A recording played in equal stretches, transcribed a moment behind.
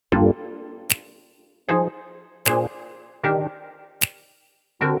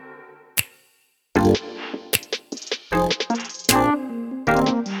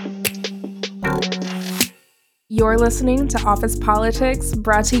You're listening to Office Politics,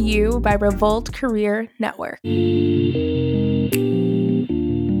 brought to you by Revolt Career Network. I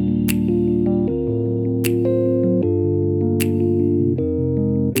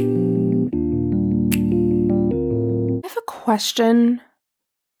have a question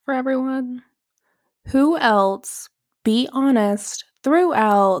for everyone. Who else, be honest, threw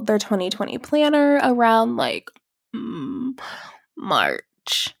out their 2020 planner around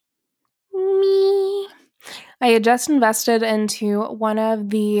March? Me. I had just invested into one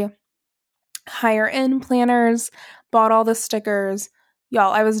of the higher end planners, bought all the stickers.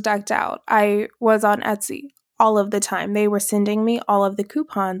 Y'all, I was decked out. I was on Etsy all of the time. They were sending me all of the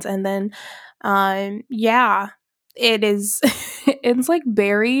coupons. And then, it is, it's like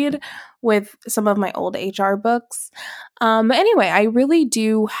buried with some of my old HR books. Anyway, I really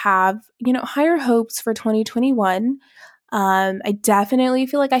do have, higher hopes for 2021. I definitely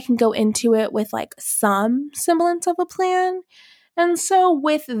feel like I can go into it with like some semblance of a plan. And so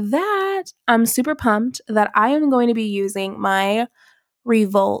with that, I'm super pumped that I am going to be using my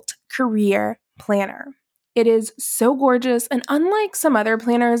Revolt Career Planner. It is so gorgeous, and unlike some other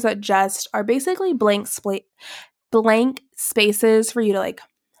planners that just are basically blank spaces for you to like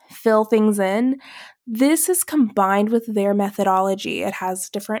fill things in, this is combined with their methodology. It has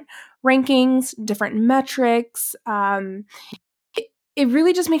different rankings, different metrics. It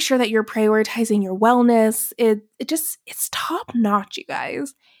really just makes sure that you're prioritizing your wellness. It's top notch, you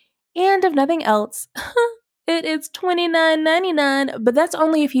guys. And if nothing else, it is $29.99, but that's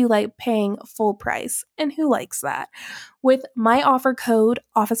only if you like paying full price. And who likes that? With my offer code,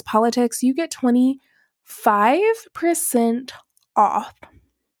 Office Politics, you get 25% off.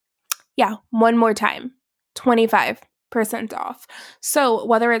 Yeah, one more time, 25% off. So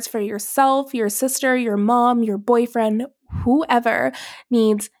whether it's for yourself, your sister, your mom, your boyfriend, whoever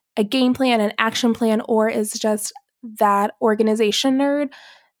needs a game plan, an action plan, or is just that organization nerd,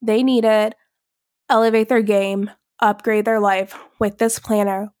 they need it. Elevate their game, upgrade their life with this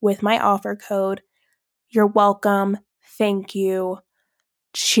planner, with my offer code. You're welcome. Thank you.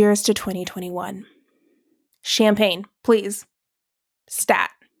 Cheers to 2021. Champagne, please. Stat.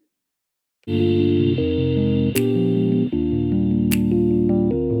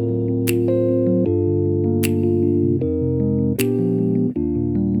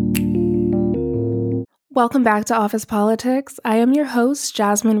 Welcome back to Office Politics. I am your host,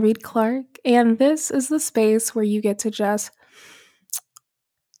 Jasmine Reed Clark, and this is the space where you get to just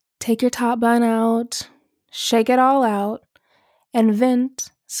take your top bun out, shake it all out, and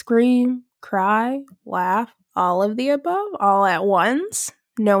vent, scream, cry, laugh, all of the above, all at once.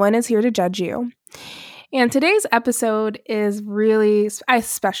 No one is here to judge you. And today's episode is really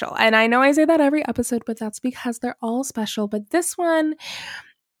special. And I know I say that every episode, but that's because they're all special. But this one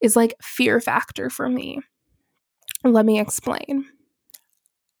is like fear factor for me. Let me explain.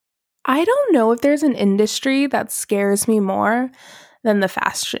 I don't know if there's an industry that scares me more than the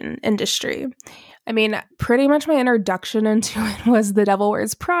fashion industry. I mean, pretty much my introduction into it was The Devil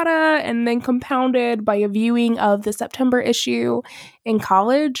Wears Prada, and then compounded by a viewing of the September issue in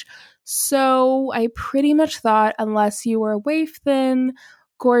college. So I pretty much thought unless you were waif thin,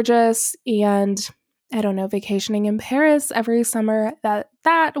 gorgeous, and I don't know, vacationing in Paris every summer, that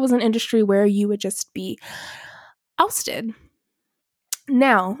was an industry where you would just be ousted.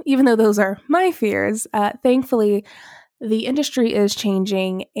 Now, even though those are my fears, thankfully, the industry is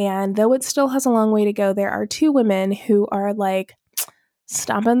changing, and though it still has a long way to go, there are two women who are like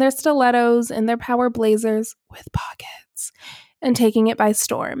stomping their stilettos and their power blazers with pockets and taking it by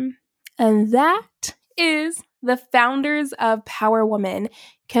storm. And that is the founders of Power Woman,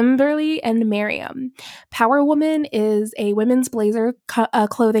 Kimberly and Miriam. Power Woman is a women's blazer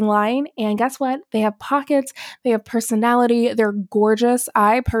clothing line, and guess what? They have pockets, they have personality, they're gorgeous.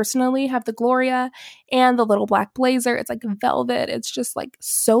 I personally have the Gloria and the little black blazer. It's like velvet. It's just like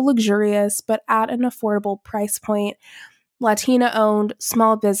so luxurious, but at an affordable price point. Latina-owned,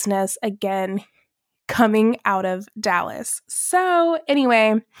 small business, again, coming out of Dallas. So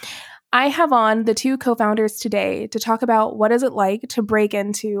anyway, I have on the two co-founders today to talk about what is it like to break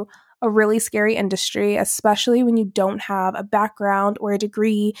into a really scary industry, especially when you don't have a background or a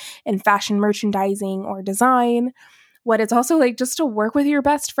degree in fashion merchandising or design. What it's also like just to work with your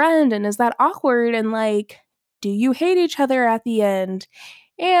best friend, and is that awkward, and like, do you hate each other at the end?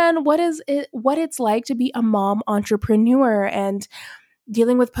 And what it's like to be a mom entrepreneur and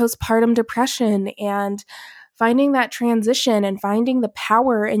dealing with postpartum depression and finding that transition and finding the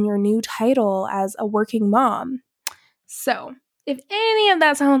power in your new title as a working mom. So, if any of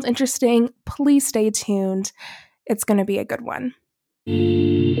that sounds interesting, please stay tuned. It's going to be a good one.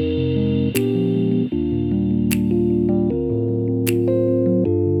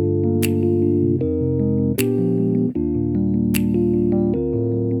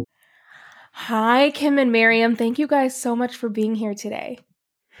 Hi, Kim and Miriam. Thank you guys so much for being here today.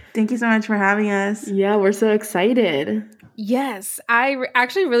 Thank you so much for having us. Yeah, we're so excited. Yes, I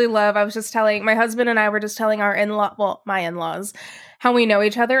actually really love, I was just telling, my husband and I were just telling our my in-laws, how we know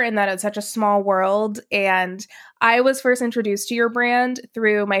each other and that it's such a small world. And I was first introduced to your brand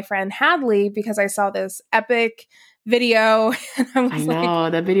through my friend Hadley because I saw this epic video. And I know,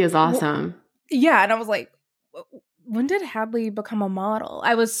 that video is awesome. Yeah, and I was like, when did Hadley become a model?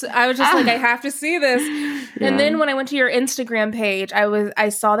 I was just like, I have to see this. Yeah. And then when I went to your Instagram page, I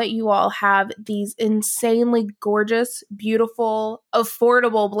saw that you all have these insanely gorgeous, beautiful,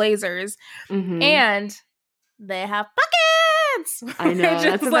 affordable blazers. Mm-hmm. And they have pockets. I know.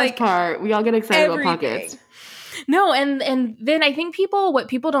 That's the best part. We all get excited about pockets. No, and then I think what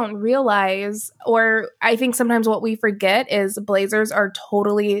people don't realize, or I think sometimes what we forget, is blazers are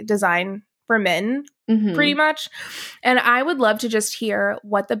totally designed for men. Mm-hmm. Pretty much. And I would love to just hear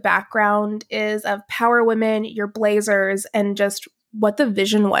what the background is of Power Women, your blazers, and just what the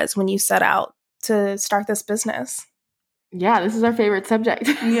vision was when you set out to start this business. Yeah, this is our favorite subject.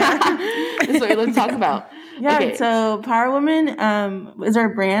 Yeah. This is what we love to talk about. Yeah, okay. So Power Women is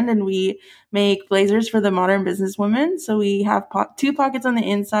our brand, and we make blazers for the modern businesswoman. So we have 2 pockets on the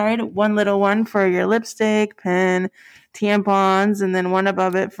inside, one little one for your lipstick, pen, tampons, and then one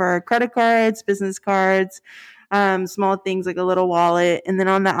above it for credit cards, business cards, small things like a little wallet. And then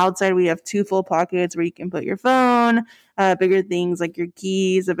on the outside, we have 2 full pockets where you can put your phone, bigger things like your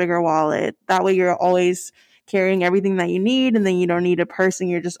keys, a bigger wallet. That way you're always carrying everything that you need, and then you don't need a purse, and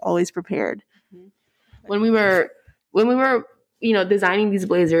you're just always prepared. When we were, designing these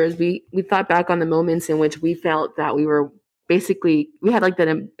blazers, we thought back on the moments in which we felt that we had like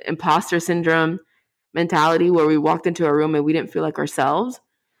that imposter syndrome mentality where we walked into a room and we didn't feel like ourselves.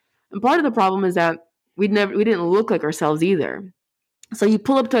 And part of the problem is that we didn't look like ourselves either. So you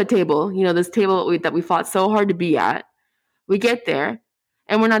pull up to a table, this table that we fought so hard to be at. We get there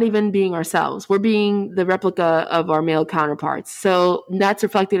and we're not even being ourselves. We're being the replica of our male counterparts. So that's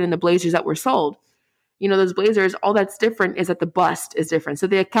reflected in the blazers that were sold. Those blazers, all that's different is that the bust is different. So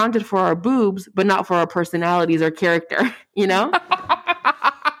they accounted for our boobs, but not for our personalities or character,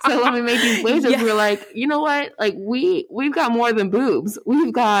 So when we made these blazers, we were like, you know what? Like we've got more than boobs.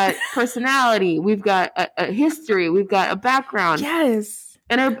 We've got personality. We've got a history. We've got a background. Yes.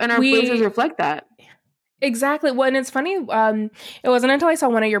 And our blazers reflect that. Exactly. Well, and it's funny. It wasn't until I saw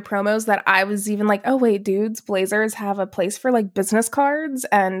one of your promos that I was even like, oh, wait, dudes, blazers have a place for like business cards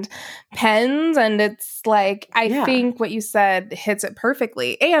and pens. And it's like, I think what you said hits it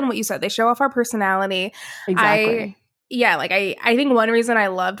perfectly. And what you said, they show off our personality. Exactly. I think one reason I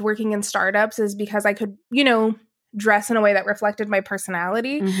loved working in startups is because I could, dress in a way that reflected my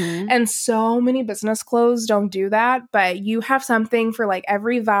personality. Mm-hmm. And so many business clothes don't do that, but you have something for like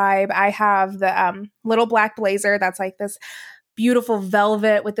every vibe. I have the little black blazer that's like this beautiful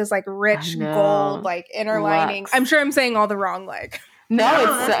velvet with this like rich gold like inner lining. I'm sure I'm saying all the wrong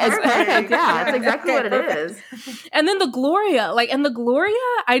No, it's perfect. Yeah, it's exactly what it is. And then the Gloria,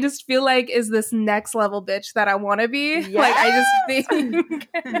 I just feel like is this next level bitch that I want to be. Yes! Like, I just think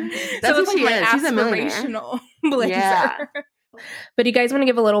that's what she is. She's a aspirational blazer. Yeah. But you guys want to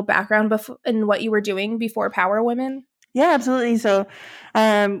give a little background in what you were doing before Power Women? Yeah, absolutely. So,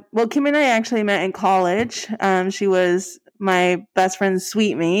 Kim and I actually met in college. She was my best friend's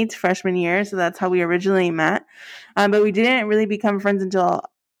suite mate freshman year. So that's how we originally met. But we didn't really become friends until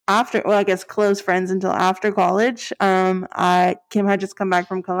after, close friends until after college. Kim had just come back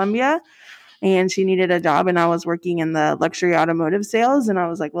from Colombia and she needed a job, and I was working in the luxury automotive sales. And I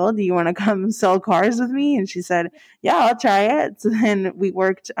was like, well, do you want to come sell cars with me? And she said, yeah, I'll try it. So then we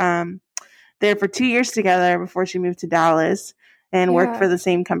worked there for 2 years together before she moved to Dallas and worked for the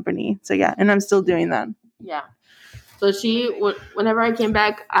same company. So and I'm still doing that. Yeah. So whenever I came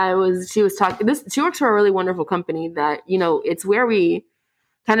back, she was talking. She works for a really wonderful company that it's where we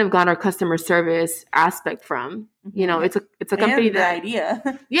kind of got our customer service aspect from. It's a company and the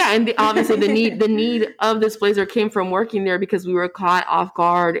idea. Yeah, and obviously the need of this blazer came from working there because we were caught off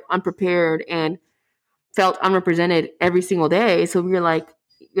guard, unprepared, and felt unrepresented every single day. So we were like,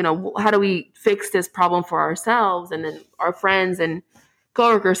 how do we fix this problem for ourselves? And then our friends and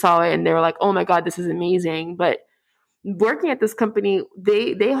coworkers saw it, and they were like, oh my God, this is amazing. But working at this company,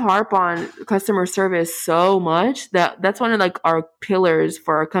 they harp on customer service so much that's one of like our pillars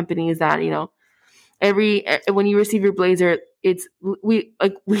for our company is that when you receive your blazer, we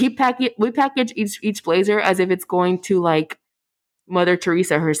package each blazer as if it's going to like Mother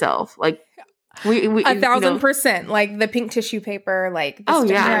Teresa herself. Like we 1,000%, like the pink tissue paper, like the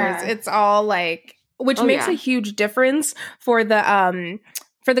stickers, it's all like, which makes a huge difference for the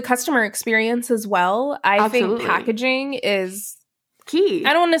for the customer experience as well, I Absolutely. think packaging is Key.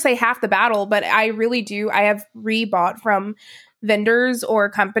 I don't want to say half the battle, but I really do. I have rebought from vendors or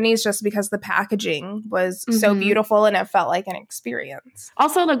companies just because the packaging was so Mhm. beautiful and it felt like an experience.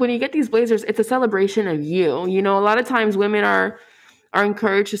 Also, like when you get these blazers, it's a celebration of you. You know, a lot of times women are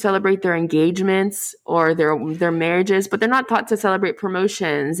encouraged to celebrate their engagements or their marriages, but they're not taught to celebrate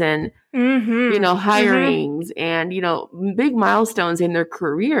promotions and Mm-hmm. you know, hirings and, you know, big milestones in their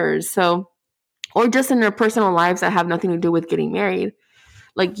careers. So, or just in their personal lives that have nothing to do with getting married.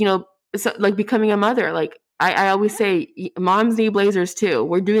 Like, you know, so, like becoming a mother. Like I always say, moms need blazers too.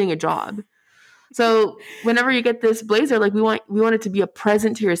 We're doing a job. So whenever you get this blazer, like we want it to be a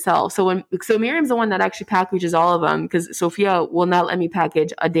present to yourself. So Miriam's the one that actually packages all of them because Sophia will not let me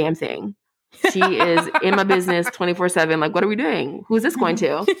package a damn thing. She is in my business 24/7. Like, what are we doing? Who's this going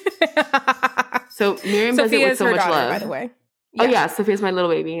to? So Miriam does it with so much daughter, love. by the way. Oh yeah, Sophia's my little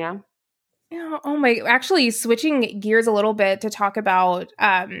baby. Yeah. Yeah. Oh my! Actually, switching gears a little bit to talk about,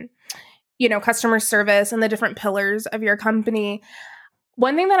 you know, customer service and the different pillars of your company.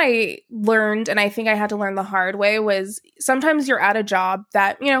 One thing that I learned, and I think I had to learn the hard way, was sometimes you're at a job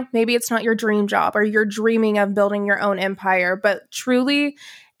that, you know, maybe it's not your dream job or you're dreaming of building your own empire, but truly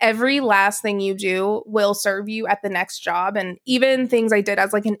every last thing you do will serve you at the next job. And even things I did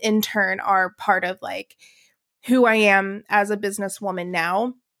as like an intern are part of like who I am as a businesswoman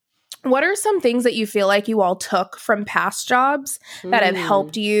now. What are some things that you feel like you all took from past jobs that have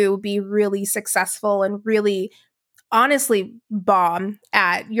helped you be really successful and really honestly bomb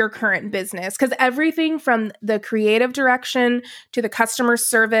at your current business? Because everything from the creative direction to the customer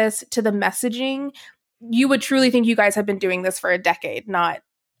service to the messaging, you would truly think you guys have been doing this for a decade, not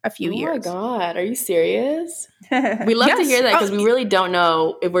a few years. Oh my God. Are you serious? We love to Yes. hear that because we really don't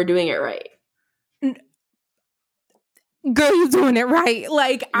know if we're doing it right. Girl, you're doing it right.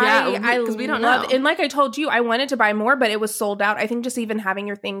 Like, Yeah, I because we don't love- know. And like I told you, I wanted to buy more, but it was sold out. I think just even having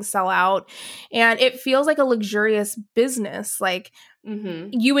your things sell out, and it feels like a luxurious business. Like,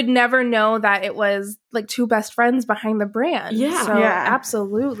 you would never know that it was like two best friends behind the brand. Yeah. So Yeah.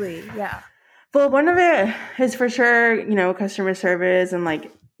 absolutely. Yeah. Well, one of it is for sure, you know, customer service and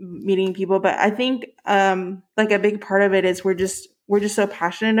like meeting people. But I think like a big part of it is we're just so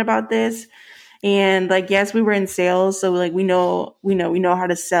passionate about this. And like, yes, we were in sales, so like we know how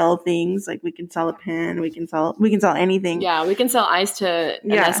to sell things. Like we can sell a pen, we can sell anything. Yeah, we can sell ice to an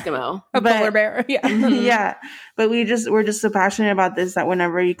Eskimo. A polar bear. Yeah. Yeah. But we're just so passionate about this that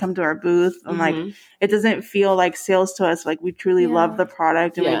whenever you come to our booth and like it doesn't feel like sales to us. Like we truly love the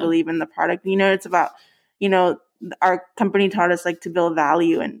product and we believe in the product. You know, it's about, you know, our company taught us like to build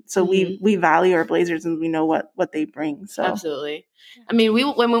value, and so we value our blazers and we know what they bring. So absolutely. I mean,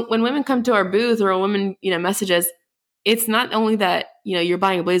 when women come to our booth or a woman, you know, message us, it's not only that, you know, you're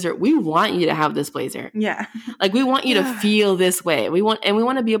buying a blazer. We want you to have this blazer. Yeah. Like we want you to feel this way. We want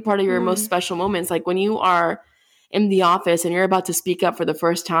to be a part of your most special moments. Like when you are in the office and you're about to speak up for the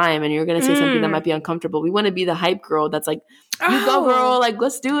first time and you're going to say something that might be uncomfortable. We want to be the hype girl that's like, you go girl, like,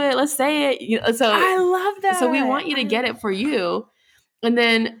 let's do it. Let's say it. You know, so I love that. So we want you to get it for you. And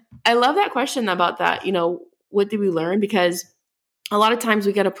then I love that question about that. You know, what did we learn? Because a lot of times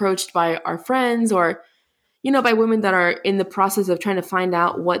we get approached by our friends or, you know, by women that are in the process of trying to find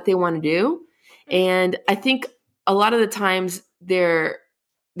out what they want to do. And I think a lot of the times they're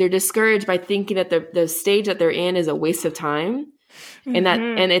discouraged by thinking that the stage that they're in is a waste of time and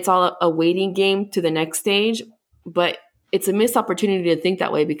it's all a waiting game to the next stage. But it's a missed opportunity to think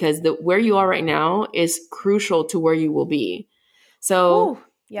that way because where you are right now is crucial to where you will be. So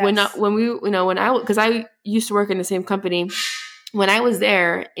when I used to work in the same company, when I was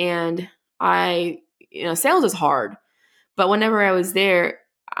there and sales is hard, but whenever I was there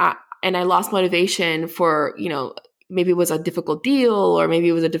and I lost motivation for, you know, maybe it was a difficult deal or maybe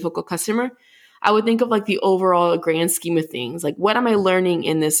it was a difficult customer, I would think of like the overall grand scheme of things. Like, what am I learning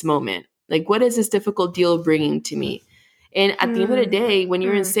in this moment? Like, what is this difficult deal bringing to me? And at the end of the day, when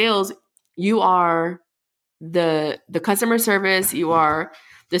you're in sales, you are the customer service, you are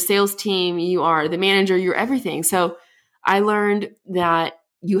the sales team, you are the manager, you're everything. So I learned that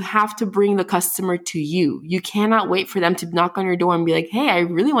you have to bring the customer to you. You cannot wait for them to knock on your door and be like, hey, I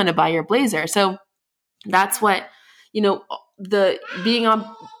really want to buy your blazer. So that's what, you know, the being on,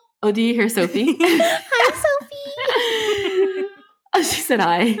 oh, do you hear Sophie? Hi, Sophie. She said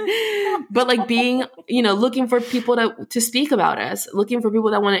hi. But like being, you know, looking for people to speak about us, looking for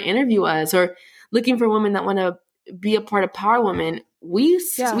people that want to interview us or looking for women that want to be a part of Power Women. We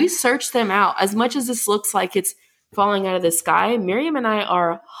search them out. As much as this looks like it's falling out of the sky. Miriam and I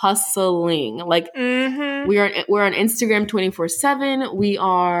are hustling. Like we're on Instagram 24/7. We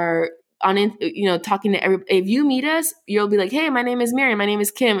are on, talking to every. If you meet us, you'll be like, "Hey, my name is Miriam. My name is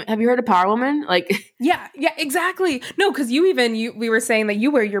Kim. Have you heard of Power Woman?" Like, yeah, exactly. No, because we were saying that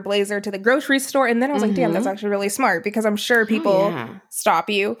you wear your blazer to the grocery store, and then I was like, damn, that's actually really smart, because I'm sure people stop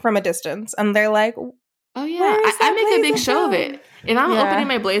you from a distance and they're like, oh yeah, I make a big show of it. If I'm opening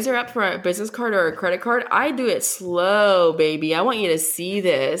my blazer up for a business card or a credit card, I do it slow, baby. I want you to see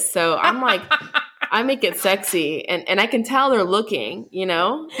this. So I'm like, I make it sexy, and I can tell they're looking,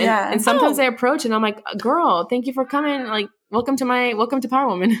 And sometimes I approach and I'm like, girl, thank you for coming. Like, welcome to Power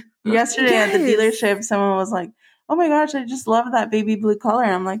Woman. Yesterday at the dealership, someone was like, oh my gosh, I just love that baby blue color.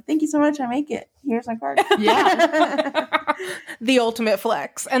 And I'm like, thank you so much. I make it. Here's my card. Yeah. The ultimate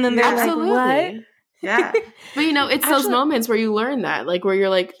flex. And then they're absolutely. like, what? Yeah. But, it's those moments where you learn that, like, where you're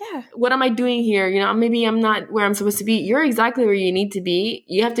like, what am I doing here? Maybe I'm not where I'm supposed to be. You're exactly where you need to be.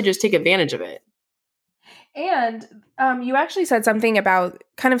 You have to just take advantage of it. And you actually said something about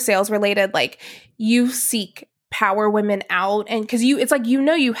kind of sales related, like you seek power women out, and because it's like,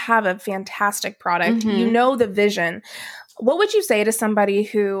 you have a fantastic product, the vision. What would you say to somebody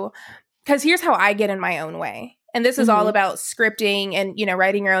who, because here's how I get in my own way. And this is all about scripting and,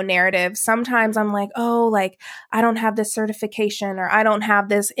 writing your own narrative. Sometimes I'm like, oh, like, I don't have this certification, or I don't have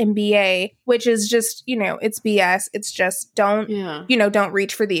this MBA, which is just, it's BS. It's just don't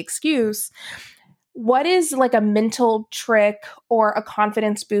reach for the excuse. What is like a mental trick or a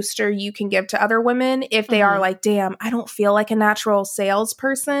confidence booster you can give to other women if they are like, damn, I don't feel like a natural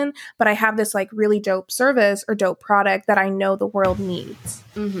salesperson, but I have this like really dope service or dope product that I know the world needs?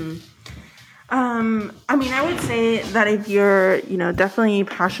 I would say that if you're, definitely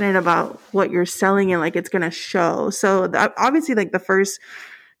passionate about what you're selling and like it's going to show. So obviously like the first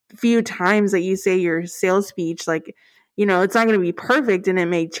few times that you say your sales speech, like, it's not going to be perfect and it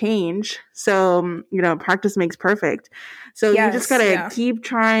may change. So, practice makes perfect. So you just got to keep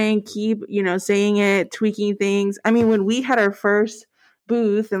trying, keep, saying it, tweaking things. I mean, when we had our first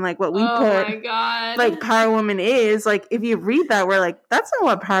booth and like what we put, like Power Woman is, like if you read that, we're like, that's not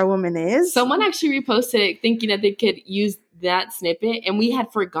what Power Woman is. Someone actually reposted it thinking that they could use that snippet, and we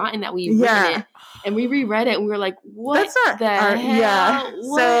had forgotten that we written it, and we reread it and we were like, what? That's not the hell? Yeah.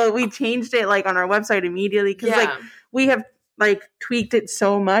 What? So we changed it like on our website immediately, because like we have like tweaked it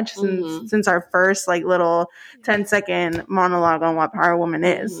so much since our first like little 10-second monologue on what Power Woman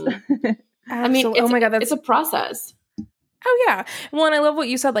is. I mean, oh my God, it's a process. Oh, yeah. Well, and I love what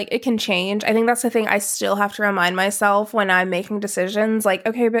you said, like, it can change. I think that's the thing I still have to remind myself when I'm making decisions. Like,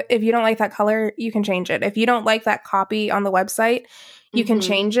 okay, but if you don't like that color, you can change it. If you don't like that copy on the website, you can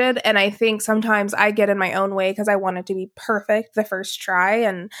change it. And I think sometimes I get in my own way because I want it to be perfect the first try.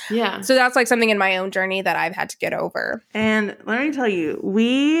 And so that's like something in my own journey that I've had to get over. And let me tell you,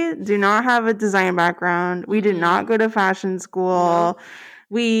 we do not have a design background. We did not go to fashion school.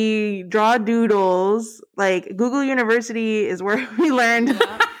 We draw doodles. Like Google University is where we learned.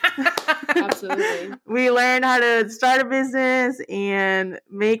 Absolutely. We learned how to start a business and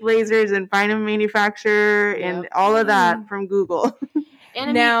make lasers and find a manufacturer and all of that from Google.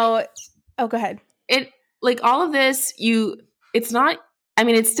 And now, go ahead. All of this, it's not,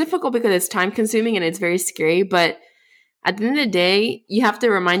 it's difficult because it's time consuming and it's very scary, but at the end of the day, you have to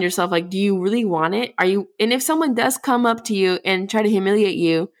remind yourself, like, do you really want it? And if someone does come up to you and try to humiliate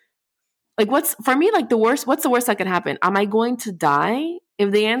you, like, what's the worst that could happen? Am I going to die?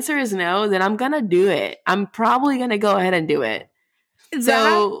 If the answer is no, then I'm going to do it. I'm probably going to go ahead and do it.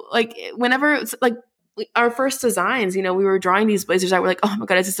 So, like, whenever, like, our first designs, we were drawing these blazers that were like, oh my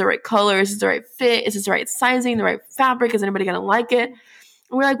God, is this the right color? Is this the right fit? Is this the right sizing, the right fabric? Is anybody going to like it? And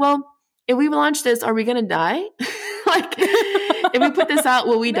we're like, well, if we launch this, are we going to die? Like, if we put this out,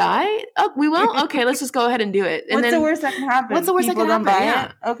 will we die? Oh, we will? Okay, let's just go ahead and do it. And what's the worst that can happen? What's the worst People that can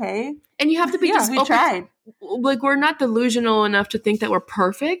happen? Yeah. Okay. And you have to be just we tried. Like, we're not delusional enough to think that we're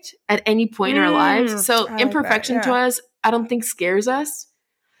perfect at any point in our lives. So imperfection to us, I don't think scares us.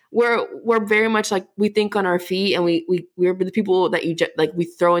 We're very much like, we think on our feet, and we're the people that you just, like,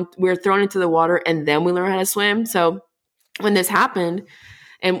 we're thrown into the water and then we learn how to swim. So when this happened,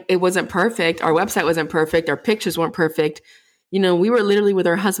 and it wasn't perfect, our website wasn't perfect, our pictures weren't perfect, we were literally with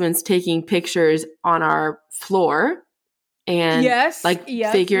our husbands taking pictures on our floor and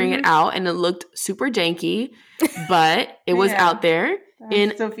figuring it out, and it looked super janky, but it was out there.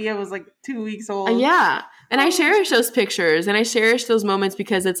 And Sophia was like 2 weeks old. And I cherish those pictures, and I cherish those moments,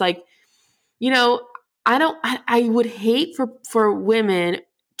 because it's like, I would hate for women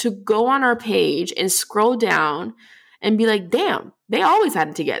to go on our page and scroll down and be like, damn, they always had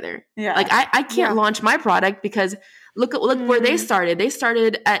it together. Yeah. Like I can't launch my product because look where they started. They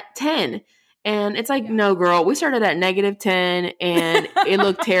started at 10. And it's like, no, girl, we started at -10 and it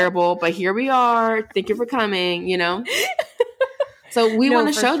looked terrible, but here we are. Thank you for coming, you know? So we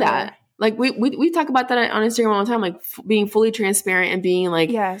want to show that. Like we talk about that on Instagram all the time, like being fully transparent and being like,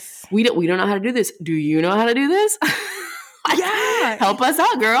 yes, we don't know how to do this. Do you know how to do this? Yeah. Help us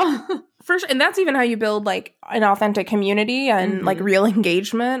out, girl. For sure. And that's even how you build like an authentic community and like real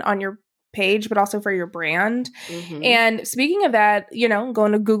engagement on your page, but also for your brand. And speaking of that, you know,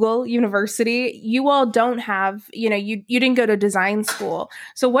 going to Google University, you all don't have, you know, you didn't go to design school.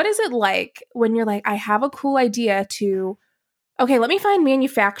 So what is it like when you're like, I have a cool idea to, okay, let me find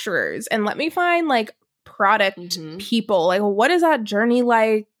manufacturers and let me find like product people. Like, what is that journey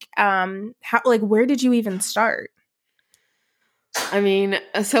like? How, like, where did you even start? I mean,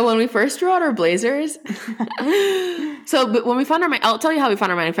 so when we first drew out our blazers, but when we found I'll tell you how we found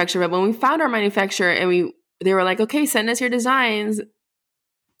our manufacturer, but when we found our manufacturer and they were like, okay, send us your designs.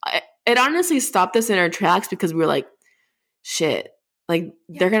 It honestly stopped us in our tracks because we were like, shit, like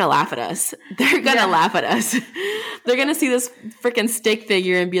they're going to laugh at us. They're going to laugh at us. They're going to see this freaking stick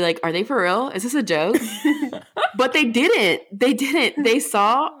figure and be like, are they for real? Is this a joke? But they didn't. They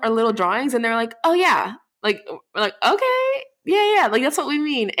saw our little drawings and they're like, oh yeah. Like, we're like, okay. Yeah. Like, that's what we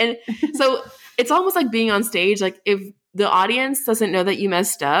mean. And so it's almost like being on stage. Like, if the audience doesn't know that you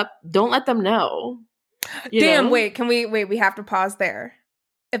messed up, don't let them know. Damn, wait, we have to pause there.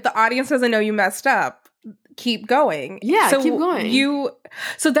 If the audience doesn't know you messed up, keep going. Yeah, so keep going.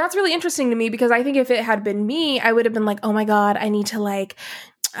 So that's really interesting to me because I think if it had been me, I would have been like, oh my God, I need to like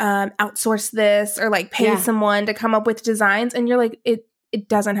outsource this or like pay someone to come up with designs. And you're like, it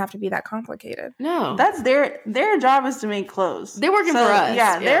doesn't have to be that complicated. No. That's their job is to make clothes. They're working for us.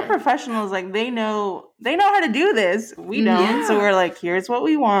 Yeah, they're professionals. Like they know how to do this. We don't. Yeah. So we're like, here's what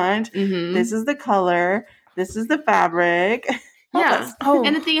we want. This is the color. This is the fabric. Yeah. Oh.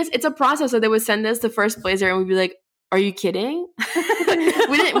 And the thing is, it's a process. So they would send us the first blazer and we'd be like, are you kidding?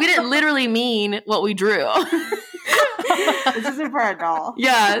 we didn't literally mean what we drew. This isn't for a doll.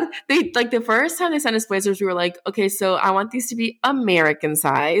 Yeah. They like the first time they sent us blazers, we were like, okay, so I want these to be American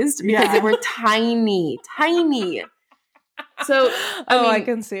sized because they were tiny. So I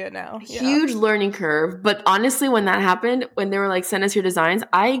can see it now. Huge learning curve. But honestly, when that happened, when they were like, send us your designs,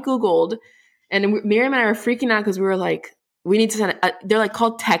 I Googled and Miriam and I were freaking out because we were like, we need to send they're like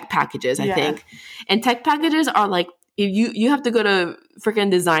called tech packages, I think. And tech packages are like, you have to go to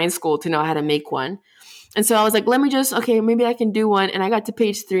freaking design school to know how to make one. And so I was like, maybe I can do one. And I got to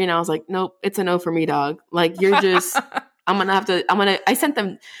page 3 and I was like, nope, it's a no for me, dog. Like you're just, we would send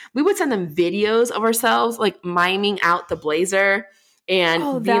them videos of ourselves, like miming out the blazer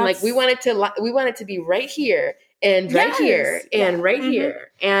and being like, we want it to be right here and right here and right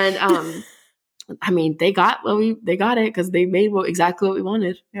here. And, I mean, they got it because they made exactly what we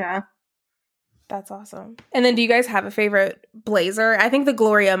wanted. Yeah. That's awesome. And then do you guys have a favorite blazer? I think the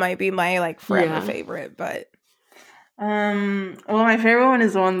Gloria might be my like forever favorite, but well, my favorite one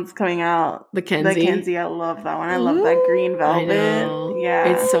is the one that's coming out. The Kenzie. I love that one. I love that green velvet. I know.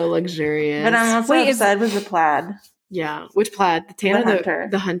 Yeah. It's so luxurious. But I'm also upset with the plaid. Yeah. Which plaid? The tan or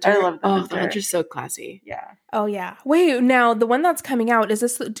the hunter? I love the hunter. The hunter's so classy. Yeah. Oh, yeah. Wait, now the one that's coming out, is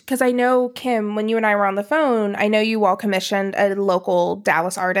this, because I know, Kim, when you and I were on the phone, I know you all commissioned a local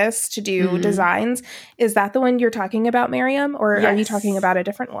Dallas artist to do designs. Is that the one you're talking about, Miriam? Or are you talking about a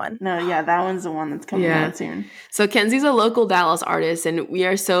different one? No, yeah, that one's the one that's coming out soon. So Kenzie's a local Dallas artist, and we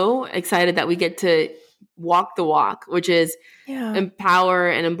are so excited that we get to walk the walk, which is empower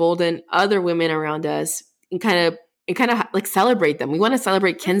and embolden other women around us and kind of like celebrate them. We want to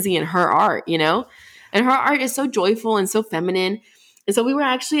celebrate Kenzie and her art, you know? And her art is so joyful and so feminine. And so we were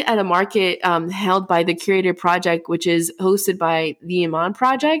actually at a market held by the Curator Project, which is hosted by the Iman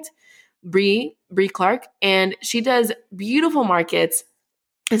Project, Bree Clark. And she does beautiful markets.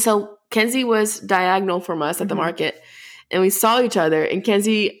 And so Kenzie was diagonal from us at the market. And we saw each other. And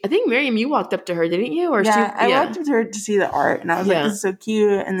Kenzie, I think, Miriam, you walked up to her, didn't you? Or I walked up to her to see the art. And I was like, this is so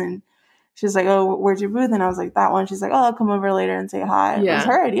cute. And then she's like, oh, where's your booth? And I was like, that one. She's like, oh, I'll come over later and say hi. It was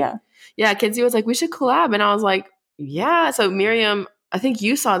her idea. Yeah, Kenzie was like, we should collab. And I was like, yeah. So Miriam, I think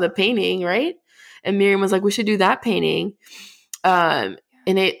you saw the painting, right? And Miriam was like, we should do that painting. And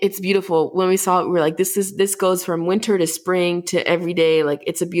it's beautiful. When we saw it, we were like, this goes from winter to spring to every day. Like,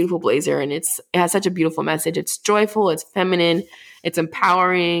 it's a beautiful blazer. And it has such a beautiful message. It's joyful. It's feminine. It's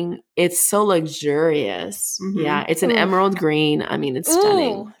empowering. It's so luxurious. Yeah, it's an emerald green. I mean, it's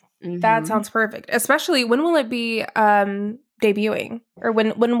stunning. That sounds perfect. Especially, when will it be debuting? Or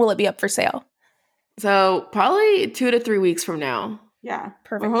when will it be up for sale? So probably 2 to 3 weeks from now. Yeah.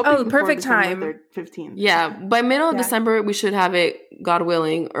 Perfect. We're hoping Oh, before perfect December time. 15th. Yeah, by middle of Yeah. December, we should have it, God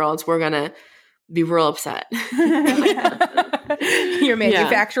willing, or else we're going to be real upset. Your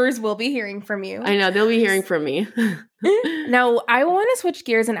manufacturers will be hearing from you. I know, they'll be hearing from me. Now, I want to switch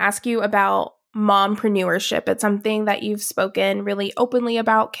gears and ask you about mompreneurship. It's something that you've spoken really openly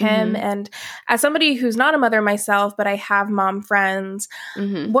about, Kim. Mhm. And as somebody who's not a mother myself, but I have mom friends,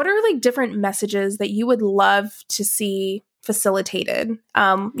 Mhm. what are like different messages that you would love to see facilitated,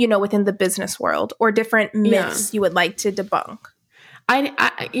 within the business world, or different myths you would like to debunk? I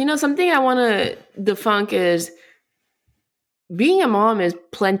something I want to debunk is being a mom is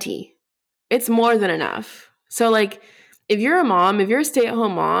plenty. It's more than enough. So like, if you're a mom, if you're a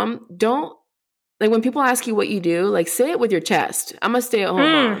stay-at-home mom, don't, like, when people ask you what you do, like, say it with your chest. I'm a stay-at-home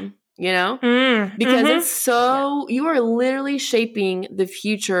mom, because it's so, you are literally shaping the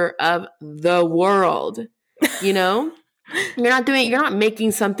future of the world, You're not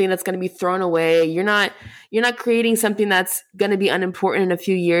making something that's going to be thrown away. You're not creating something that's going to be unimportant in a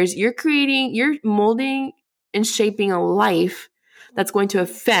few years. You're molding and shaping a life that's going to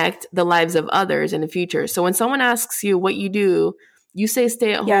affect the lives of others in the future. So when someone asks you what you do, you say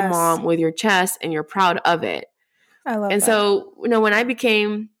stay-at-home mom with your chest, and you're proud of it. I love and that. So, when I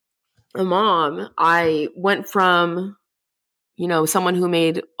became a mom, I went from, someone who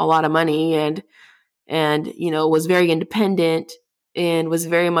made a lot of money and was very independent and was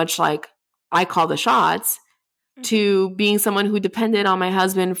very much like, I call the shots, to being someone who depended on my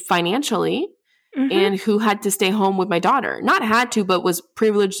husband financially and who had to stay home with my daughter. Not had to, but was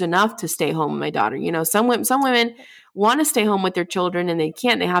privileged enough to stay home with my daughter. Some women want to stay home with their children and they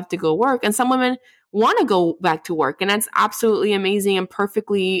can't, they have to go work. And some women want to go back to work, and that's absolutely amazing and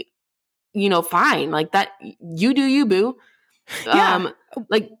perfectly, fine. Like that, you do you, boo.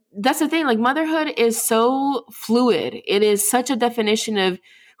 Like, that's the thing. Like, motherhood is so fluid. It is such a definition of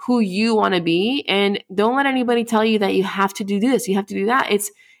who you want to be. And don't let anybody tell you that you have to do this, you have to do that.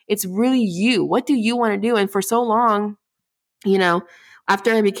 It's really you. What do you want to do? And for so long,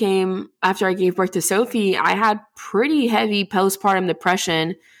 after I gave birth to Sophie, I had pretty heavy postpartum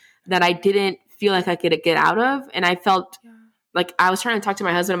depression that I didn't feel like I could get out of. And I felt like, I was trying to talk to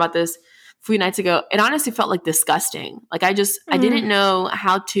my husband about this a few nights ago. It honestly felt like disgusting. Like, I didn't know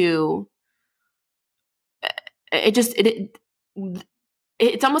how to, it's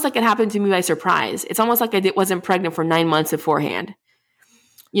almost like it happened to me by surprise. It's almost like I wasn't pregnant for 9 months beforehand.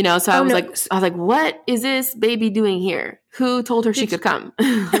 So I was like, what is this baby doing here? Who told her she could come?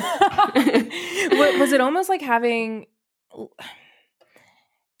 Was it almost like having,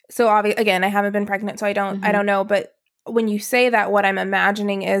 so again, I haven't been pregnant, so I don't know, but when you say that, what I'm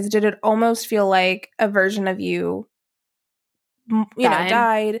imagining is, did it almost feel like a version of you,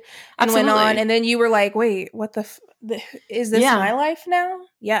 died and Absolutely. went on, and then you were like, wait, what is this my life now?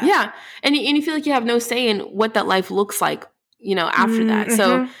 Yeah. And you feel like you have no say in what that life looks like, after that.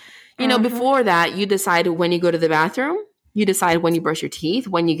 So, before that, you decide when you go to the bathroom, you decide when you brush your teeth,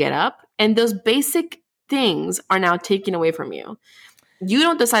 when you get up, and those basic things are now taken away from you. You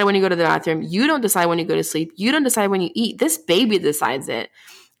don't decide when you go to the bathroom. You don't decide when you go to sleep. You don't decide when you eat. This baby decides it.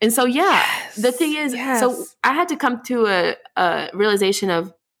 And so, the thing is, so I had to come to a realization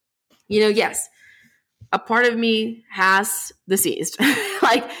of, yes, a part of me has deceased.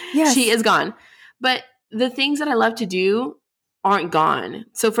 She is gone. But the things that I love to do aren't gone.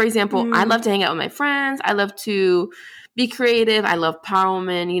 So, for example, I love to hang out with my friends. I love to be creative. I love Power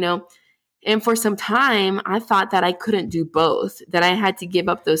Woman, And for some time, I thought that I couldn't do both, that I had to give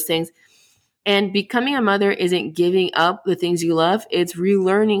up those things. And becoming a mother isn't giving up the things you love. It's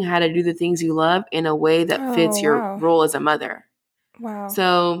relearning how to do the things you love in a way that fits your role as a mother. Wow.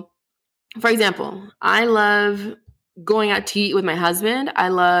 So, for example, I love going out to eat with my husband. I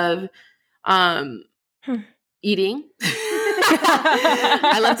love eating.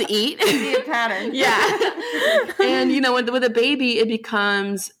 I love to eat. See a pattern. Yeah. And, with a baby, it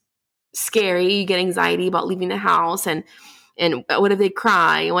becomes scary. You get anxiety about leaving the house, and what if they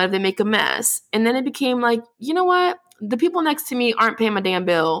cry, and what if they make a mess? And then it became like, you know what? The people next to me aren't paying my damn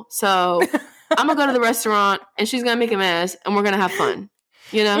bill. So I'm going to go to the restaurant, and she's going to make a mess, and we're going to have fun,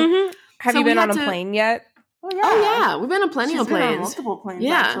 Have you been on a plane yet? Oh, yeah. Oh, yeah. We've been on plenty of She's been on planes. multiple planes,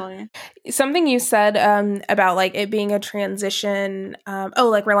 Yeah. actually. Something you said about like it being a transition,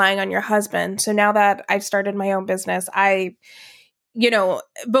 like relying on your husband. So now that I've started my own business,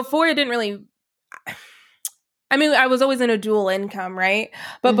 before it didn't really, I was always in a dual income, right?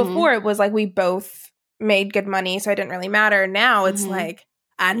 But before it was like we both made good money, so it didn't really matter. Now it's like,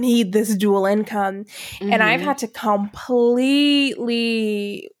 I need this dual income. And I've had to completely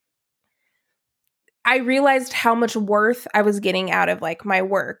I realized how much worth I was getting out of like my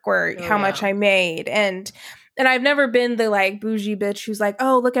work or how much I made. And I've never been the like bougie bitch who's like,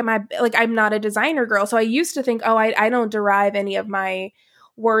 oh, look at my, like, I'm not a designer girl. So I used to think, oh, I don't derive any of my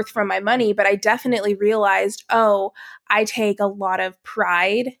worth from my money. But I definitely realized, oh, I take a lot of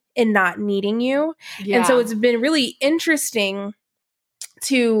pride in not needing you. Yeah. And so it's been really interesting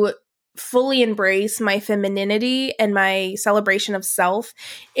to fully embrace my femininity and my celebration of self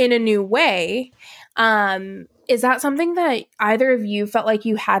in a new way. Is that something that either of you felt like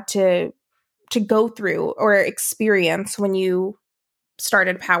you had to go through or experience when you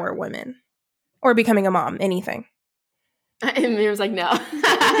started Power Women or becoming a mom, anything? And Miriam's like, no. But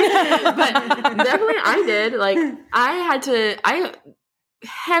definitely I did. Like, I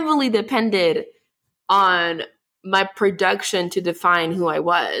heavily depended on my production to define who I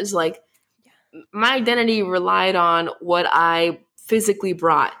was. Like, my identity relied on what I physically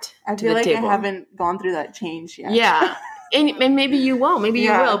brought I to feel the like table. I haven't gone through that change yet. Yeah. And maybe you won't. Maybe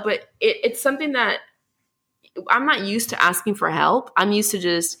Yeah. you will. But it's something that I'm not used to asking for help. I'm used to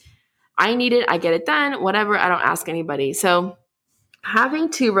just, I need it, I get it done, whatever. I don't ask anybody. So having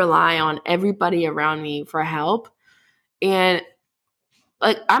to rely on everybody around me for help, and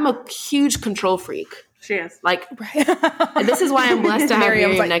like, I'm a huge control freak. She is. Like, Right. this is why I'm blessed to have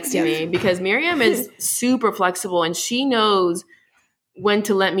Miriam's Miriam like, next to yeah. me, because Miriam is super flexible and she knows when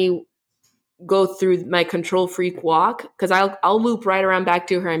to let me go through my control freak walk, because I'll loop right around back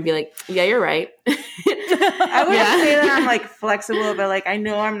to her and be like, yeah, you're right. I wouldn't Yeah. say that I'm like flexible, but like I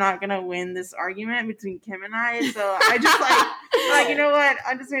know I'm not gonna win this argument between Kim and I, so I just like you know what?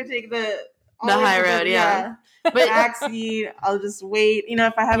 I'm just gonna take the high road, yeah. But backseat. I'll just wait. You know,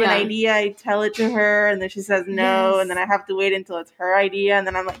 if I have Yeah. an idea, I tell it to her, and then she says no, and then I have to wait until it's her idea, and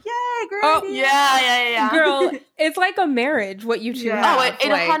then I'm like, yeah, great Oh, idea. yeah. Girl, it's like a marriage, what you two Yeah. have. Oh,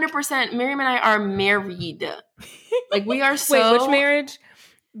 it like, 100%. Miriam and I are married. Like, we are so. Wait, which marriage?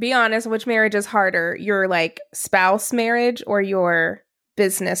 Be honest, which marriage is harder? Your like spouse marriage or your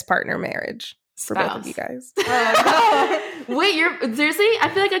business partner marriage? For both of you guys. Wait, you're seriously?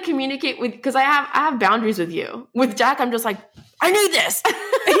 I feel like I communicate with, because I have boundaries with you. With Jack, I'm just like, I need this.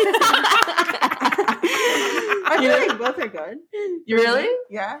 I feel like both are good. You really?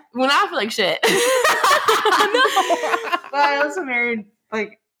 Yeah. Well, now I feel like shit. But I also married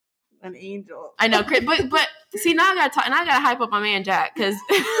like an angel. I know, but see, now I gotta talk, and I gotta hype up my man Jack, because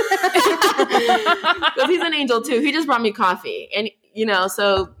he's an angel too. He just brought me coffee, and you know,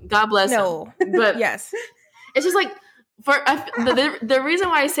 so God bless No. him. But Yes. it's just like, the reason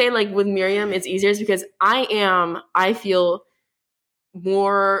why I say like with Miriam it's easier is because I feel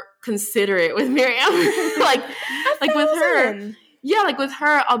more considerate with Miriam. like with her. Yeah, like with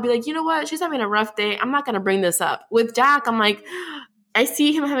her, I'll be like, you know what? She's having a rough day. I'm not going to bring this up. With Jack, I'm like, I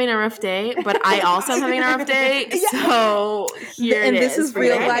see him having a rough day, but I also am having a rough day. So here And it this is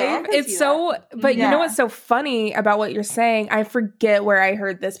real you. life. I It's see so, but you Yeah. know what's so funny about what you're saying? I forget where I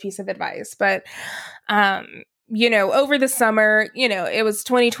heard this piece of advice, but, you know, over the summer, you know, it was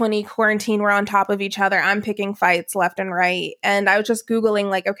 2020 quarantine. We're on top of each other. I'm picking fights left and right. And I was just Googling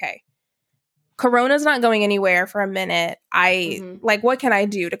like, okay, Corona's not going anywhere for a minute. Like, what can I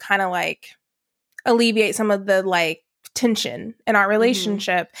do to kind of like alleviate some of the like tension in our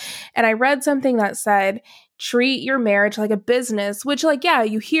relationship? And I read something that said, treat your marriage like a business, which like, yeah,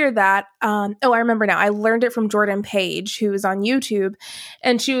 you hear that. I remember now. I learned it from Jordan Page, who was on YouTube.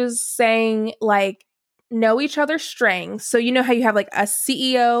 And she was saying like, know each other's strengths. So you know how you have like a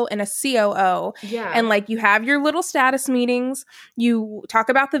CEO and a COO, Yeah. and like you have your little status meetings, you talk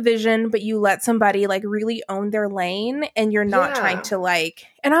about the vision, but you let somebody like really own their lane, and you're not Yeah. trying to like,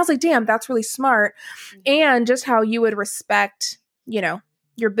 and I was like, damn, that's really smart. And just how you would respect, you know,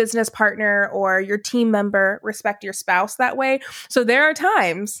 your business partner or your team member, respect your spouse that way. So there are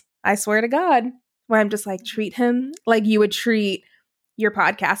times, I swear to God, where I'm just like, treat him like you would treat your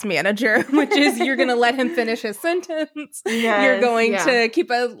podcast manager, which is you're going to let him finish his sentence. You're going to keep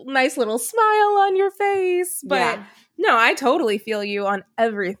a nice little smile on your face. But no, I totally feel you on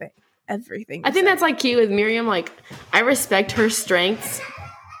everything. Everything. I think that's like cute with Miriam. Like, I respect her strengths.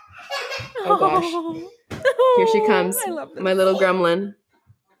 Oh gosh. Here she comes. I love this. My little gremlin.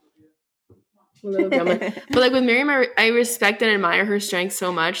 But like with Miriam, I respect and admire her strengths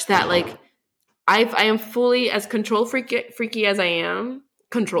so much that like I am fully as control freaky as I am.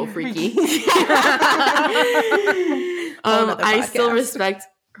 Control freaky. I still respect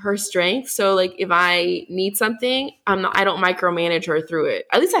her strengths. So like if I need something, I don't micromanage her through it.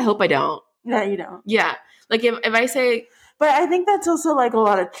 At least I hope I don't. No, you don't. Yeah. Like if I say, but I think that's also like a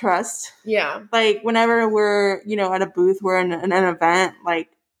lot of trust. Yeah. Like whenever we're, you know, at a booth, we're in an event, like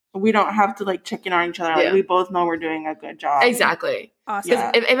we don't have to like check in on each other. Like, we both know we're doing a good job. Exactly. Awesome.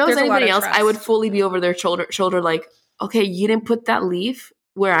 Yeah. If it was There's a lot anybody of else, trust. I would fully be over their shoulder like, okay, you didn't put that leaf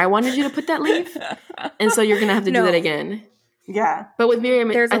where I wanted you to put that leaf, and so you're gonna have to do No. that again. Yeah. But with Miriam,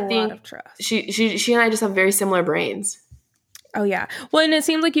 There's I a think lot of trust. she and I just have very similar brains. Oh, yeah. Well, and it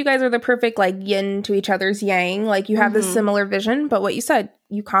seems like you guys are the perfect, like, yin to each other's yang. Like, you have this Mhm. similar vision, but what you said,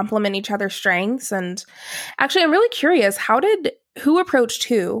 you complement each other's strengths. And actually, I'm really curious, who approached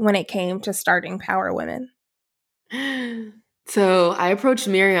who when it came to starting Power Women? So I approached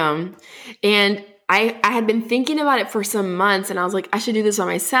Miriam, and I had been thinking about it for some months, and I was like, I should do this on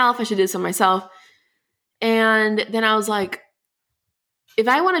myself. And then I was like, if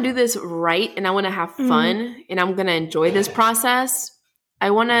I want to do this right and I want to have fun and I'm going to enjoy this process,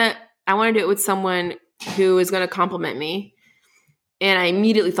 I want to do it with someone who is going to compliment me. And I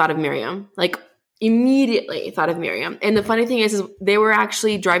immediately thought of Miriam. And the funny thing is they were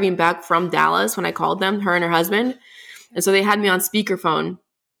actually driving back from Dallas when I called them, her and her husband. And so they had me on speakerphone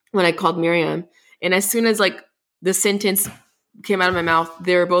when I called Miriam. And as soon as like the sentence came out of my mouth,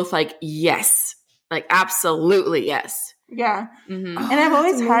 they were both like, yes, like absolutely yes. Yeah. Mm-hmm. And I've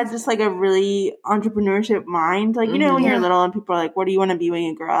always had just like a really entrepreneurship mind. Like, you know, when you're little and people are like, what do you want to be when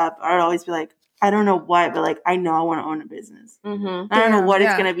you grow up? I'd always be like, I don't know what, but like, I know I want to own a business. Mm-hmm. I don't know what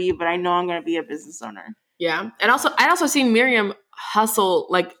it's going to be, but I know I'm going to be a business owner. Yeah. And I also seen Miriam hustle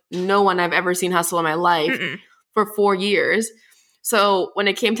like no one I've ever seen hustle in my life for 4 years. So when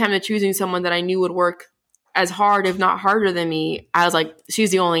it came time to choosing someone that I knew would work as hard, if not harder than me, I was like,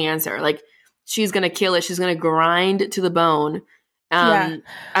 she's the only answer. Like, she's going to kill it. She's going to grind to the bone.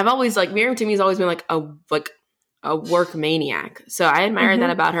 I've always like, Miriam to me has always been like a work maniac. So I admire that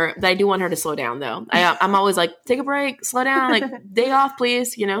about her. But I do want her to slow down though. I'm always like, take a break, slow down, like day off,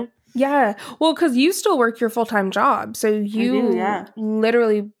 please, you know? Yeah. Well, because you still work your full-time job. So you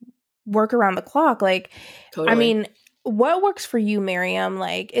literally work around the clock. Like, Totally. I mean, what works for you, Miriam?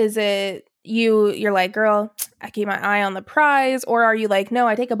 Like, is it you're like, girl, I keep my eye on the prize? Or are you like, no,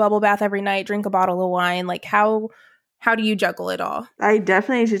 I take a bubble bath every night, drink a bottle of wine? Like, how do you juggle it all? I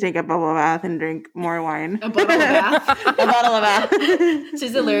definitely should take a bubble bath and drink more wine. A bottle of bath. A bottle of bath.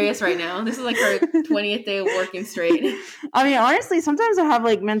 She's delirious right now. This is like her 20th day of working straight. I mean, honestly, sometimes I have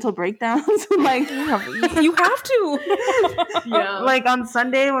like mental breakdowns. Like, you have to. Yeah. Like on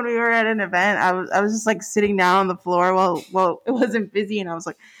Sunday when we were at an event, I was just like sitting down on the floor while it wasn't busy, and I was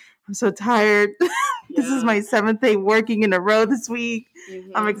like, I'm so tired. This is my 7th day working in a row this week.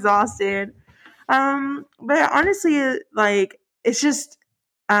 Mm-hmm. I'm exhausted. But honestly, like, it's just,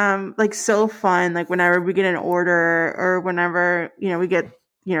 like so fun. Like whenever we get an order or whenever, you know, we get,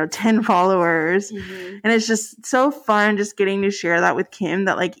 10 followers and it's just so fun just getting to share that with Kim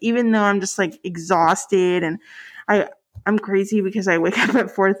that like, even though I'm just like exhausted and I'm crazy because I wake up at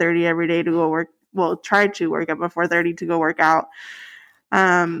 4:30 every day to go work. Well, try to wake up at 4:30 to go work out.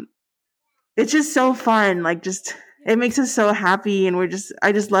 It's just so fun. Like just, it makes us so happy. And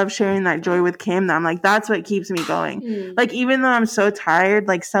I just love sharing that joy with Kim. That I'm like, that's what keeps me going. Like, even though I'm so tired,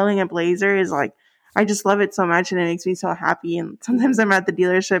 like selling a blazer is like, I just love it so much and it makes me so happy. And sometimes I'm at the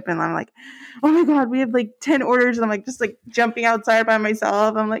dealership and I'm like, oh my God, we have like 10 orders. And I'm like, just like jumping outside by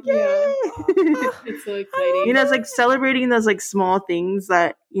myself. I'm like, yay. It's so exciting. It's like celebrating those like small things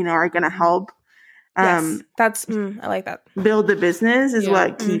that, are going to help. Yes, that's, I like that. Build the business is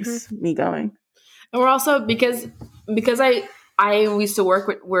what keeps me going. And we're also, because I used to work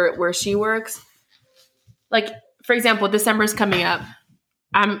with where she works, like, for example, December's coming up.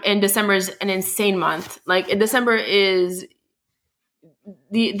 And December is an insane month. Like, December is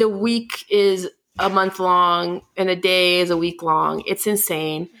the week is a month long and a day is a week long. It's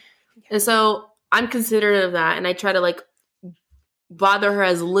insane. And so I'm considerate of that. And I try to like bother her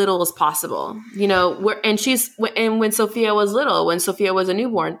as little as possible, and when Sophia was little, when Sophia was a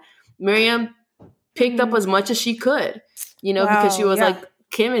newborn, Miriam picked up as much as she could, because she was like,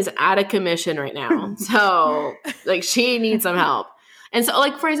 Kim is out of commission right now. So like, she needs some help. And so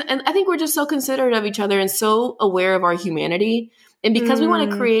like, and I think we're just so considerate of each other and so aware of our humanity. And because we want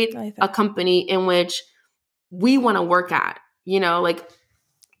to create a company in which we want to work at, like,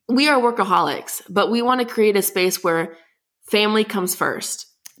 we are workaholics, but we want to create a space where family comes first.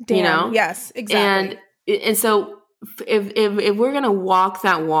 Damn, yes, exactly. And so if we're going to walk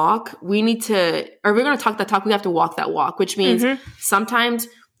that walk, we need to, or if we're going to talk that talk, we have to walk that walk, which means sometimes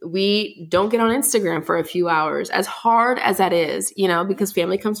we don't get on Instagram for a few hours, as hard as that is, because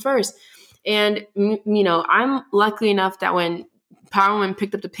family comes first. And, I'm lucky enough that when Power Women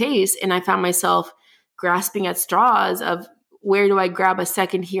picked up the pace and I found myself grasping at straws of where do I grab a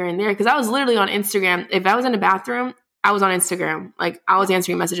second here and there? Because I was literally on Instagram. If I was in a bathroom, I was on Instagram. Like, I was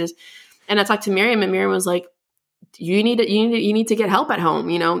answering messages. And I talked to Miriam, and Miriam was like, you need to get help at home,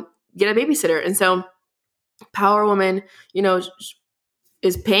 get a babysitter. And so Power Woman,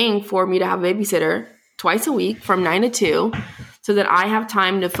 is paying for me to have a babysitter twice a week from 9 to 2 so that I have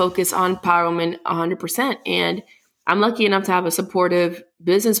time to focus on Power Woman 100%. And I'm lucky enough to have a supportive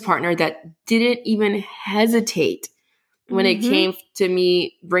business partner that didn't even hesitate when it came to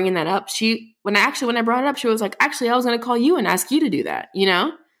me bringing that up. When I brought it up, she was like, actually, I was going to call you and ask you to do that,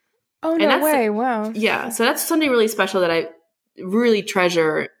 Oh, no way. Wow. Yeah. So that's something really special that I really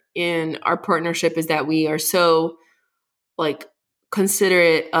treasure in our partnership, is that we are so like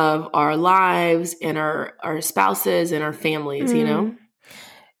considerate of our lives and our spouses and our families,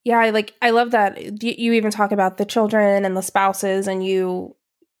 Yeah, I love that you even talk about the children and the spouses, and you're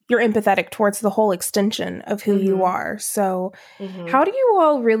empathetic towards the whole extension of who you are. So how do you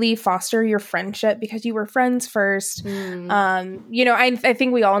all really foster your friendship? Because you were friends first. I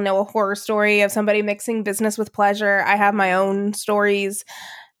think we all know a horror story of somebody mixing business with pleasure. I have my own stories.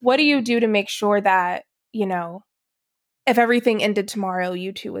 What do you do to make sure that, if everything ended tomorrow,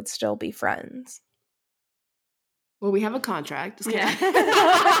 you two would still be friends? Well, we have a contract. Just kidding.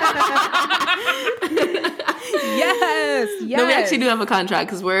 Yes. No, we actually do have a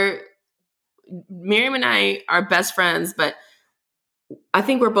contract, because Miriam and I are best friends, but I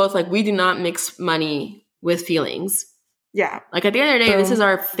think we're both like, we do not mix money with feelings. Yeah. Like, at the end of the day, this is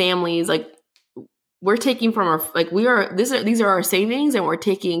our families. Like, we're taking from our, like, these are our savings, and we're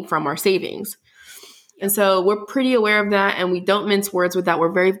taking from our savings. And so we're pretty aware of that, and we don't mince words with that.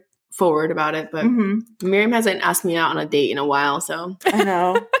 We're very forward about it, but Miriam hasn't asked me out on a date in a while, so I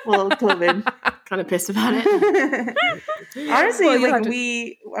know. Well, COVID. Kind of pissed about it. Honestly,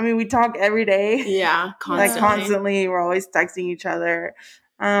 we talk every day. Yeah, constantly. Like, constantly. We're always texting each other.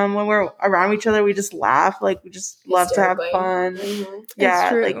 When we're around each other, we just laugh. Like, we just love to have fun. Yeah, it's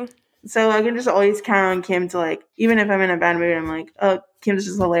true. like, so I can just always count on Kim to, like, even if I'm in a bad mood, I'm like, oh, Kim's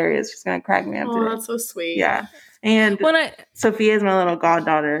just hilarious. She's gonna crack me up today. Oh, that's so sweet. Yeah. And Sophia's my little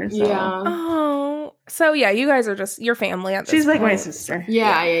goddaughter. So. Yeah. Oh. So yeah, you guys are just your family at this She's like point. my sister.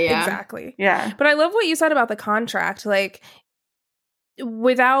 Yeah. Exactly. Yeah. But I love what you said about the contract. Like,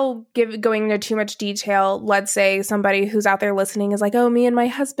 without going into too much detail, let's say somebody who's out there listening is like, oh, me and my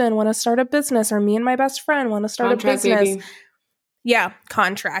husband want to start a business, or me and my best friend want to start a business. Baby. Yeah,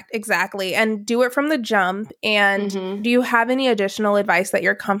 contract, exactly. And do it from the jump. And do you have any additional advice that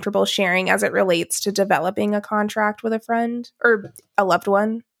you're comfortable sharing as it relates to developing a contract with a friend or a loved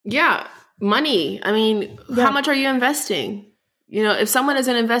one? Yeah. Money. I mean, how much are you investing? If someone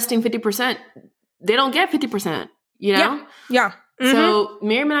isn't investing 50%, they don't get 50%, Yeah. So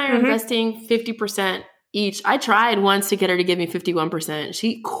Miriam and I are investing 50% each. I tried once to get her to give me 51%.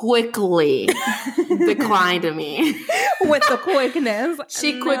 She quickly declined to me. With the quickness.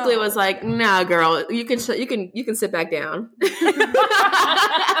 She quickly was like, "Nah, girl, you can sit back down." But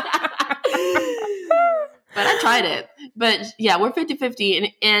I tried it. But yeah, we're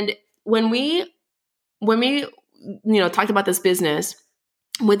 50-50. And when we talked about this business,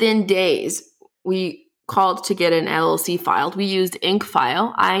 within days we called to get an LLC filed. We used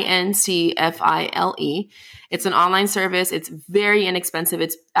IncFile, INCFILE. It's an online service. It's very inexpensive.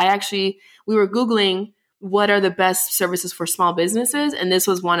 We were Googling what are the best services for small businesses, and this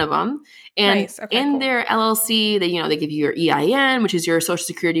was one of them. And nice. Okay, in their LLC, they give you your EIN, which is your social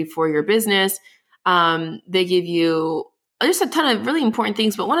security for your business. They give you just a ton of really important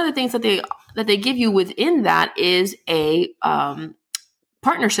things. But one of the things that they give you within that is a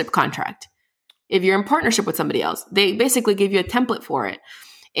partnership contract. If you're in partnership with somebody else, they basically give you a template for it.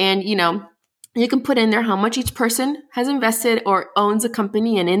 And, you can put in there how much each person has invested or owns a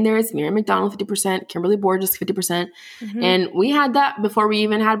company. And in there is Miriam McDonald, 50%, Kimberly Borges, 50%. And we had that before we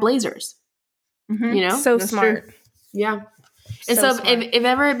even had Blazers, So That's smart. true. Yeah. And so if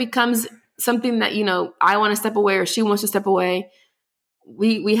ever it becomes something that, I want to step away or she wants to step away,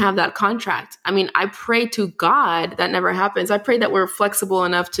 we have that contract. I mean, I pray to God that never happens. I pray that we're flexible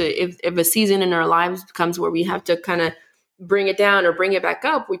enough to, if a season in our lives comes where we have to kind of bring it down or bring it back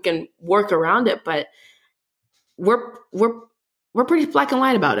up, we can work around it. But we're pretty black and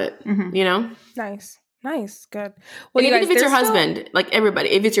white about it, Nice. Good. Well, even if it's your husband, like everybody,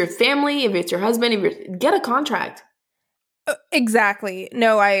 if it's your family, if it's your husband, get a contract. Exactly.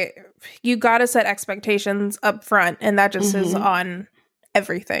 No, you got to set expectations up front, and that just is on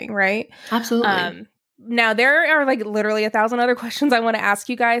everything, right? Absolutely. Now, there are like literally 1,000 other questions I want to ask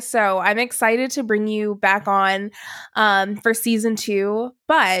you guys. So I'm excited to bring you back on for season 2.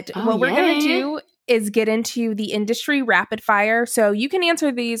 But what we're going to do is get into the industry rapid fire. So you can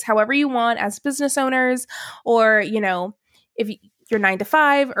answer these however you want as business owners, or, if you're 9 to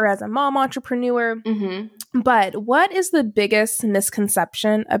 5 or as a mom entrepreneur. Mm-hmm. But what is the biggest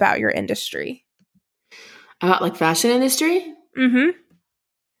misconception about your industry? About like fashion industry? Mm-hmm.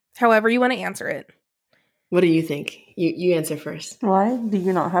 However you want to answer it. What do you think? You answer first. Why? Do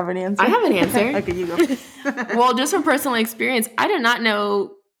you not have an answer? I have an answer. Okay, you go. Well, just from personal experience, I did not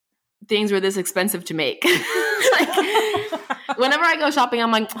know things were this expensive to make. Like, whenever I go shopping,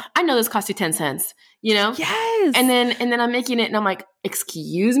 I'm like, I know this cost you 10 cents, Yes. And then I'm making it and I'm like,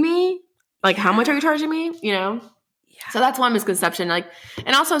 excuse me? Like, how much are you charging me? Yeah. So that's one misconception. Like,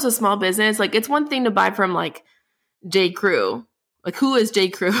 and also as a small business, like it's one thing to buy from like J. Crew. Like, who is J.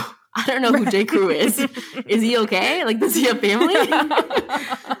 Crew? I don't know who J. Crew is. Is he okay? Like, does he have family?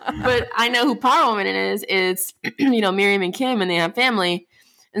 But I know who Power Woman is. It's, Miriam and Kim, and they have family.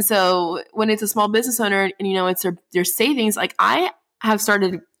 And so when it's a small business owner and, it's their savings, like I have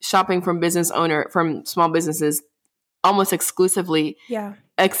started shopping from small businesses almost exclusively. Yeah.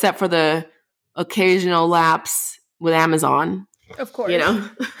 Except for the occasional lapse with Amazon. Of course. Yeah.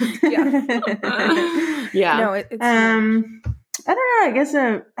 Yeah. No, it's I don't know. I guess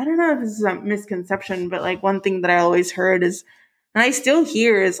I don't know if this is a misconception, but like one thing that I always heard is, and I still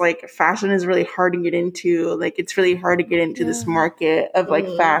hear, is like fashion is really hard to get into. Like it's really hard to get into this market of like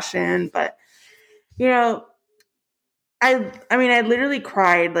fashion. But I literally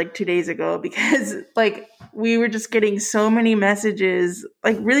cried like 2 days ago because like we were just getting so many messages,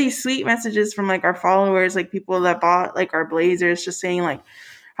 like really sweet messages from like our followers, like people that bought like our blazers, just saying like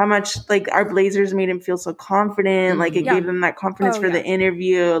how much like our blazers made them feel so confident. Like it gave them that confidence for the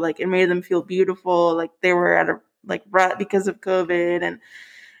interview. Like it made them feel beautiful. Like they were at a like rut because of COVID.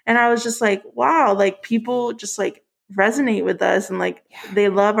 And I was just like, wow, like people just like resonate with us and like they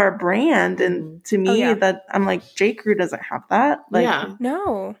love our brand. And to me that I'm like, J. Crew doesn't have that. Like,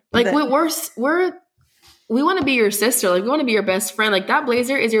 no. Like we want to be your sister. Like we want to be your best friend. Like that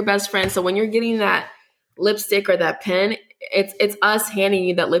blazer is your best friend. So when you're getting that lipstick or that pen, it's us handing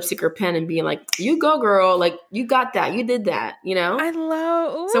you that lipstick or pen and being like, you go girl, like you got that, you did that, I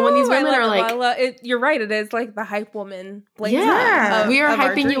love. So when these women are like, I love it, you're right, it is like the hype woman blazer. Yeah, we are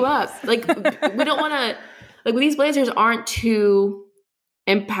hyping you up. Like we don't want to. Like these blazers aren't to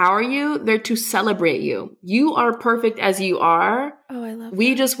empower you; they're to celebrate you. You are perfect as you are. Oh, I love.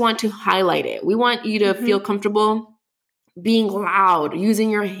 We just want to highlight it. We want you to feel comfortable being loud, using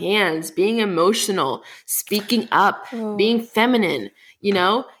your hands, being emotional, speaking up, being feminine.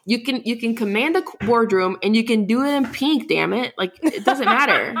 You can command a boardroom and you can do it in pink. Damn it! Like it doesn't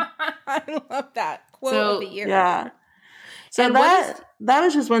matter. I love that quote of the year. Yeah. So and that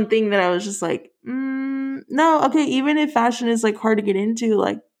was just one thing that I was just like, no, okay. Even if fashion is like hard to get into,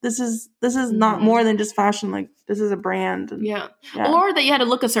 like this is not more than just fashion. Like this is a brand. And, or that you had to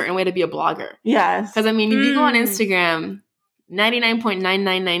look a certain way to be a blogger. Yes. Because I mean, if you go on Instagram,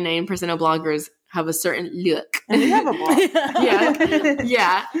 99.9999% of bloggers have a certain look. And we have a blog.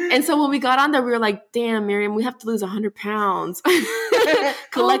 Yeah. And so when we got on there, we were like, damn, Miriam, we have to lose 100 pounds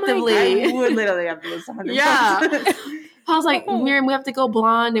collectively. I would literally have to lose 100 pounds. I was like, Miriam, we have to go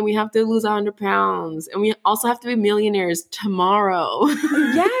blonde and we have to lose 100 pounds. And we also have to be millionaires tomorrow.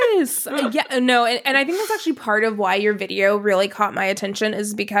 Yes. Yeah. No. And I think that's actually part of why your video really caught my attention,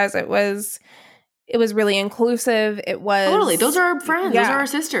 is because it was really inclusive. It was totally. Those are our friends. Those are our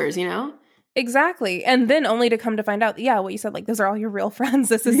sisters, Exactly. And then only to come to find out, what you said, like, those are all your real friends.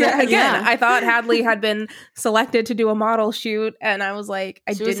 This is it. Again, I thought Hadley had been selected to do a model shoot, and I was like,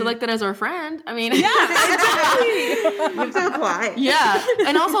 she was selected as our friend. I mean, exactly. So quiet. Yeah.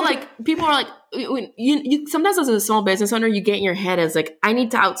 And also, like, people are like, you sometimes as a small business owner, you get in your head as like, I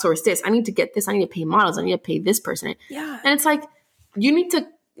need to outsource this. I need to get this. I need to pay models. I need to pay this person. Yeah. And it's like, you need to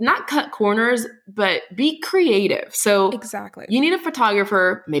not cut corners, but be creative. So exactly, you need a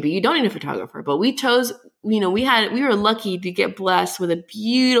photographer. Maybe you don't need a photographer, but we chose, we were lucky to get blessed with a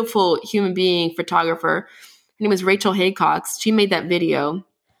beautiful human being photographer. Her name was Rachel Haycox. She made that video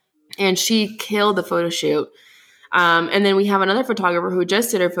and she killed the photo shoot. And then we have another photographer who just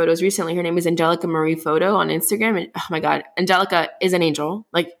did her photos recently. Her name is Angelica Marie Photo on Instagram. And oh my God, Angelica is an angel,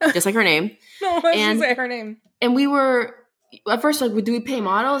 like just like her name. No, I should say her name. And we were, at first, like, do we pay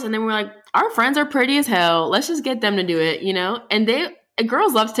models? And then we're like, our friends are pretty as hell. Let's just get them to do it, And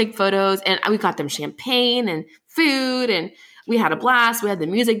girls love to take photos, and we got them champagne and food, and we had a blast. We had the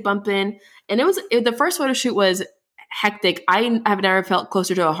music bumping, and the first photo shoot was hectic. I have never felt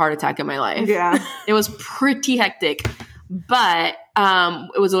closer to a heart attack in my life. Yeah, it was pretty hectic, but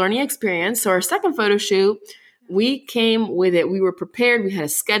it was a learning experience. So our second photo shoot, we came with it. We were prepared. We had a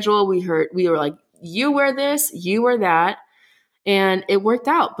schedule. We were like, you wear this, you wear that, and it worked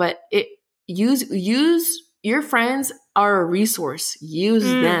out. But use your friends are a resource. Use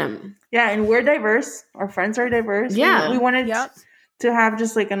them. Yeah, and we're diverse. Our friends are diverse. Yeah. We wanted to have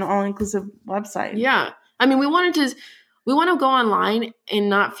just like an all-inclusive website. Yeah. I mean, we want to go online and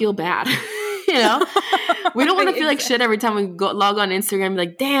not feel bad. You know? We don't want to feel like shit every time we log on Instagram and be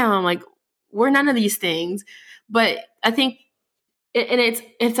like, damn, like we're none of these things. But I think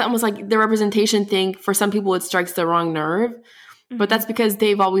it's almost like the representation thing. For some people, it strikes the wrong nerve. But that's because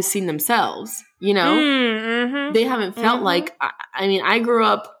they've always seen themselves, you know? They haven't felt like, I mean, I grew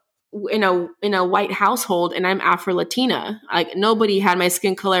up in a white household and I'm Afro-Latina. Like nobody had my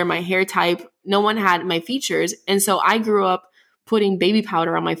skin color, my hair type. No one had my features. And so I grew up putting baby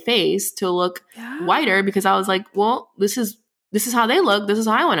powder on my face to look whiter because I was like, well, this is how they look. This is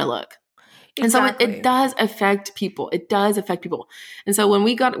how I want to look. Exactly. And so it does affect people. It does affect people. And so when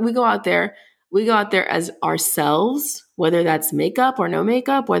we go out there as ourselves, whether that's makeup or no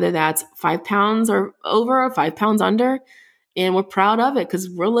makeup, whether that's 5 pounds or over or 5 pounds under, and we're proud of it because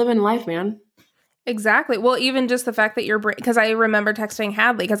we're living life, man. Exactly. Well, even just the fact that because I remember texting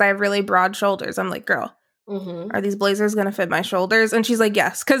Hadley because I have really broad shoulders. I'm like, girl, are these blazers going to fit my shoulders? And she's like,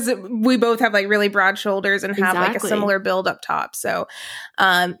 yes, because we both have like really broad shoulders and have like a similar build up top. So,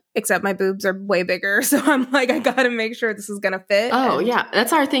 except my boobs are way bigger. So I'm like, I got to make sure this is going to fit. Oh, yeah.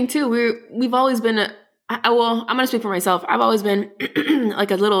 That's our thing too. We've always been, well, I'm going to speak for myself. I've always been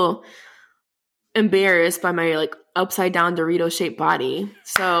like a little embarrassed by my like upside down Dorito shaped body.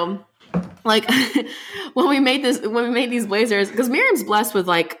 So like when we made these blazers, because Miriam's blessed with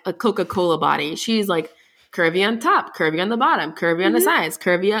like a Coca-Cola body. She's like curvy on top, curvy on the bottom, curvy on the sides,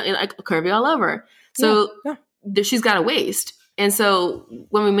 curvy all over. So she's got a waist. And so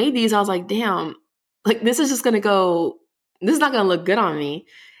when we made these, I was like, damn, like this is not going to look good on me.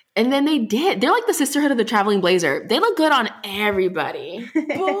 And then they did. They're like the sisterhood of the traveling blazer. They look good on everybody.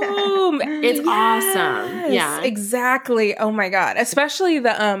 Boom. It's awesome. Yeah. Exactly. Oh my God. Especially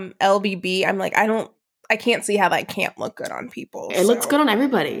the LBB. I'm like, I can't see how that can't look good on people. It looks good on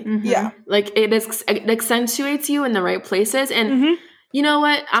everybody. Yeah. Like it accentuates you in the right places. And you know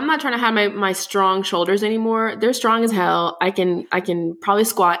what? I'm not trying to have my strong shoulders anymore. They're strong as hell. I can probably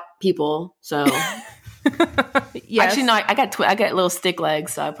squat people. So yes. Actually, no. I got little stick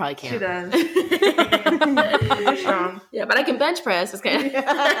legs, so I probably can't. She does. You're strong. Yeah, but I can bench press. Okay.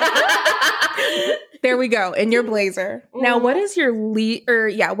 There we go. In your blazer. Now, what is your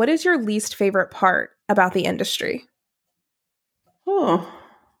least favorite part about the industry? Oh,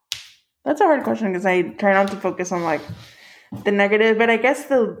 that's a hard question because I try not to focus on like the negative, but I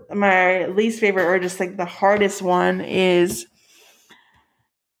guess my least favorite or just like the hardest one is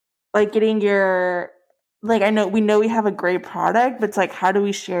like getting like we know we have a great product, but it's like how do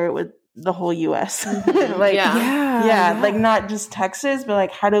we share it with the whole US? Like like not just Texas, but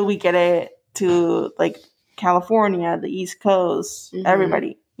like how do we get it to like California, the East Coast,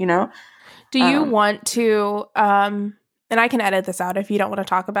 everybody, you know? Do you want to and I can edit this out if you don't want to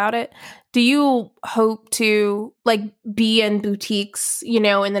talk about it. Do you hope to like be in boutiques, you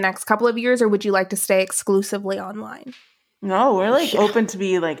know, in the next couple of years, or would you like to stay exclusively online? No, we're like open to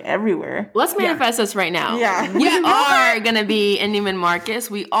be like everywhere. Let's manifest this right now. Yeah. We are going to be in Neiman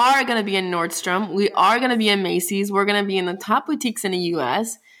Marcus. We are going to be in Nordstrom. We are going to be in Macy's. We're going to be in the top boutiques in the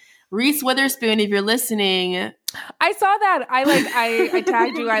U.S. Reese Witherspoon, if you're listening. I saw that. I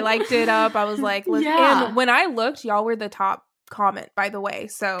tagged you. I liked it up. I was like, and when I looked, y'all were the top comment, by the way.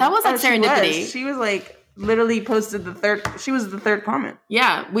 So that was like serendipity. She was like literally posted she was the third comment.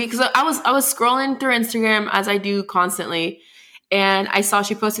 Yeah, because I was scrolling through Instagram as I do constantly, and I saw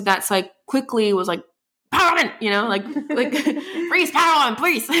she posted that, so I quickly was like, power on, you know, like Reese, power on,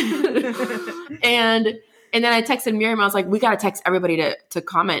 please. and then I texted Miriam. I was like, we got to text everybody to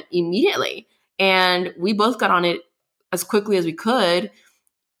comment immediately, and we both got on it as quickly as we could.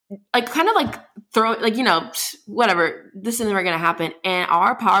 Like kind of like throw like, you know, whatever, this isn't ever gonna happen. And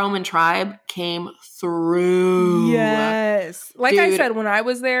our Power Woman tribe came through. Yes. Like I said, when I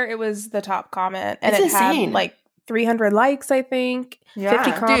was there, it was the top comment. And it had like 300 likes, I think.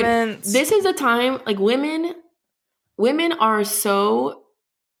 50 comments. Dude, this is a time like women are so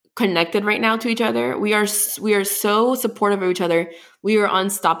connected right now to each other. We are so supportive of each other. We are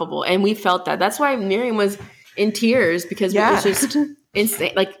unstoppable. And we felt that. That's why Miriam was in tears because it was just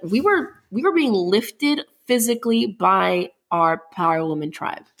insane. Like we were being lifted physically by our Power Woman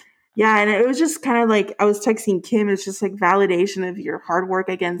tribe. Yeah, and it was just kind of like I was texting Kim. It's just like validation of your hard work.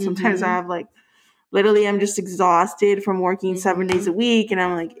 Again, sometimes I have like literally I'm just exhausted from working 7 days a week, and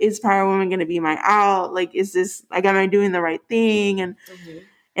I'm like, is Power Woman going to be my out? Like, is this like am I doing the right thing? And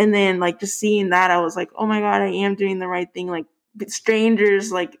And then like just seeing that, I was like, oh my God, I am doing the right thing. Like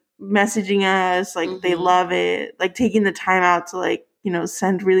strangers like messaging us, like they love it, like taking the time out to like, you know,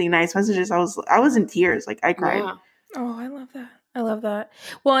 send really nice messages. I was in tears. Like I cried. Yeah. Oh, I love that. I love that.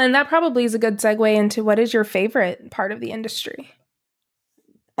 Well, and that probably is a good segue into what is your favorite part of the industry?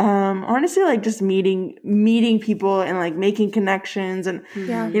 Honestly, like just meeting people and like making connections. And,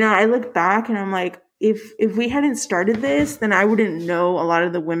 Yeah. you know, I look back and I'm like, if we hadn't started this, then I wouldn't know a lot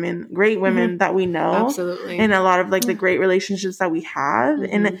of the great women that we know. Absolutely. And a lot of like the great relationships that we have.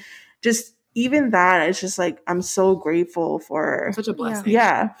 And just even that, it's just like, I'm so grateful for Such a blessing.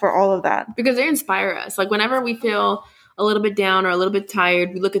 Yeah, for all of that. Because they inspire us. Like whenever we feel a little bit down or a little bit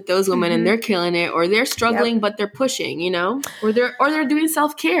tired, we look at those women and they're killing it, or they're struggling, but they're pushing, you know, or they're doing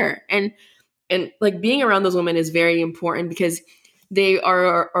self-care. And like being around those women is very important because they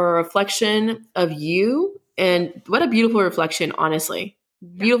are a reflection of you. And what a beautiful reflection, honestly.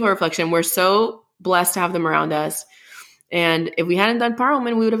 Beautiful reflection. We're so blessed to have them around us. And if we hadn't done Power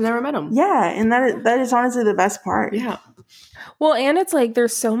Woman, we would have never met them. Yeah. And that is honestly the best part. Yeah. Well, and it's like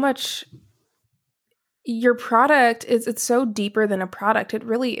there's so much. Your product it's so deeper than a product. It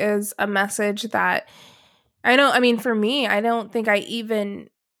really is a message that for me, I don't think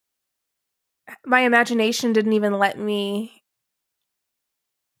my imagination didn't even let me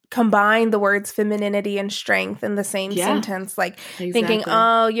combine the words femininity and strength in the same sentence. Like thinking,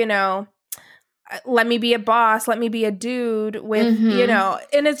 oh, you know, let me be a boss, let me be a dude with, you know,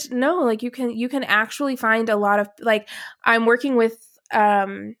 and it's like you can actually find a lot of, like, I'm working with,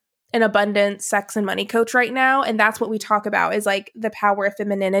 an abundance sex and money coach right now. And that's what we talk about is like the power of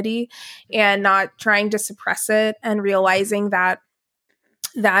femininity and not trying to suppress it and realizing that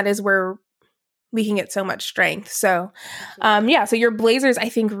is where we can get so much strength. So, so your blazers, I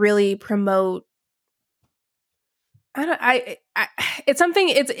think, really promote, it's something,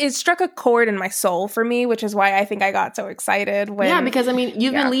 it struck a chord in my soul for me, which is why I think I got so excited when. Because I mean,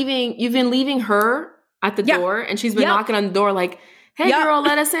 you've been leaving her at the door and she's been knocking on the door like, hey girl,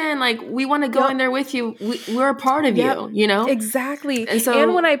 let us in. Like, we want to go in there with you. We're a part of you, you know? Exactly.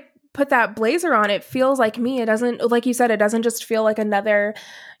 And when I put that blazer on, it feels like me. It doesn't, like you said, it doesn't just feel like another,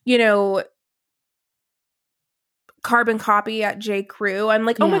 you know, carbon copy at J. Crew. I'm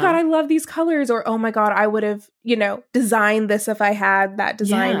like, oh my God, I love these colors. Or, oh my God, I would have, you know, designed this if I had that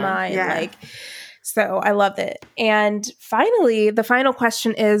design mind. Like, so I loved it. And finally, the final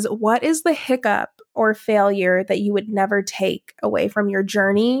question is, what is the hiccup or failure that you would never take away from your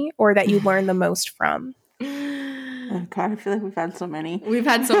journey or that you learn the most from? Oh God, I feel like we've had so many. We've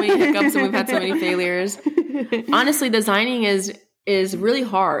had so many hiccups and we've had so many failures. Honestly, designing is really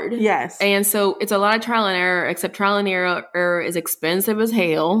hard. Yes. And so it's a lot of trial and error, except trial and error is expensive as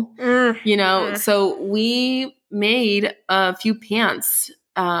hell. You know, so we made a few pants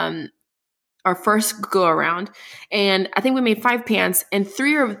our first go around. And I think we made 5 pants, and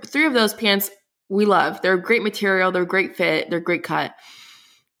three of those pants we love. They're great material. They're great fit. They're great cut.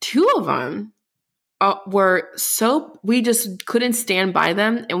 2 of them were so, we just couldn't stand by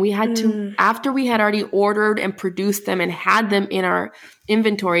them. And we had to, after we had already ordered and produced them and had them in our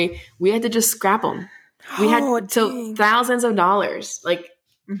inventory, we had to just scrap them. We had thousands of dollars. Like,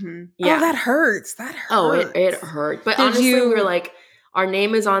 Oh, that hurts. That hurts. Oh, it hurt. But honestly, we were like, our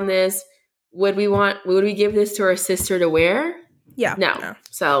name is on this. Would we give this to our sister to wear? Yeah. No.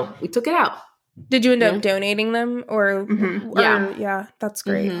 So we took it out. Did you end up donating them or yeah, that's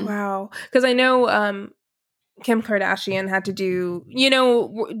great. Wow. Because I know Kim Kardashian had to do, you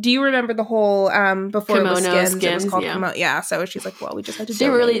know, do you remember the whole before Kimono, it was Skims, it was called yeah. Kimono. Yeah, so she's like, well, we just had to She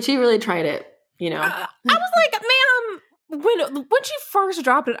really tried it, you know. I was like, ma'am, when she first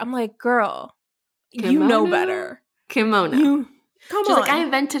dropped it, I'm like, girl, Kimono? You know better. Kimono. She's like, I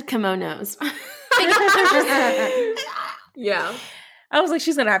invented kimonos. Yeah. I was like,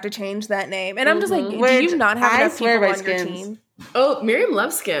 she's going to have to change that name. And I'm just like, Which do you not have enough people on Skims. your team? Oh, Miriam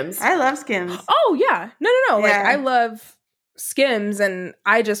loves Skims. I love Skims. Oh, yeah. No. Yeah. Like, I love Skims, and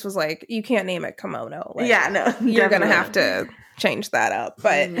I just was like, you can't name it kimono. Like, you're going to have to change that up.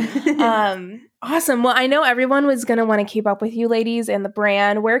 But awesome. Well, I know everyone was going to want to keep up with you ladies and the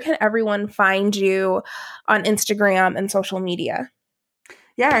brand. Where can everyone find you on Instagram and social media?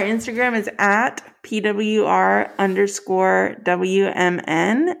 Yeah, our Instagram is at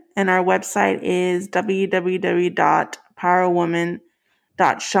PWR_WMN, and our website is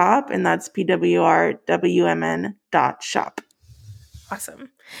www.powerwoman.shop, and that's PWRWMN.shop. Awesome.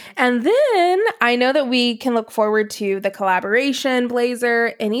 And then I know that we can look forward to the collaboration,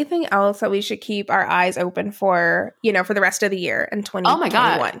 Blazer. Anything else that we should keep our eyes open for, you know, for the rest of the year in 2021? Oh my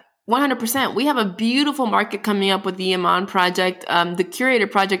God. 100%. We have a beautiful market coming up with the Iman Project, the Curator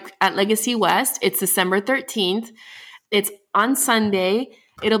Project at Legacy West. It's December 13th. It's on Sunday.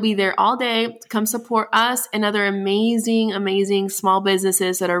 It'll be there all day. Come support us and other amazing, amazing small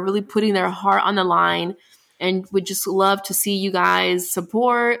businesses that are really putting their heart on the line. And would just love to see you guys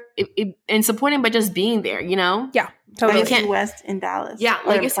support and supporting by just being there, you know? Yeah, totally. Legacy West in Dallas. Yeah,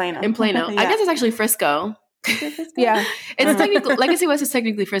 Legacy in Plano. Yeah. I guess it's actually Frisco. Yeah. It's technically Legacy West is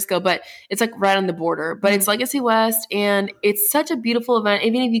technically Frisco, but it's like right on the border. But it's Legacy West, and it's such a beautiful event.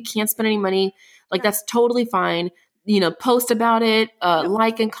 Even if you can't spend any money, like that's totally fine. You know, post about it,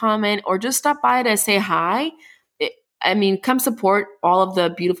 like and comment, or just stop by to say hi. Come support all of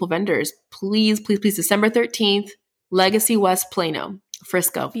the beautiful vendors. Please, please, please. December 13th, Legacy West, Plano,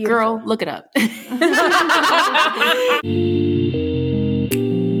 Frisco. Beautiful. Girl, look it up.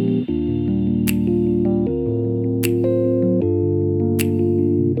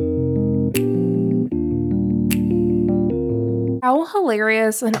 How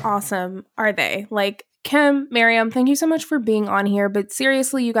hilarious and awesome are they? Like, Kim, Miriam, thank you so much for being on here. But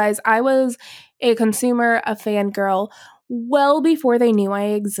seriously, you guys, I was a consumer, a fangirl, well before they knew I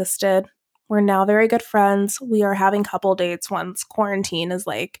existed. We're now very good friends. We are having couple dates once quarantine is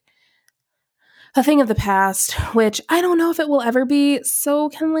like a thing of the past, which I don't know if it will ever be. So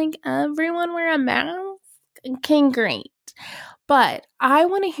can like everyone wear a mask? Okay, great. But I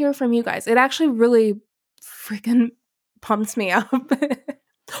want to hear from you guys. It actually really freaking pumps me up.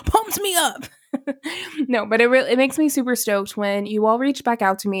 Pumps me up. No, but it makes me super stoked when you all reach back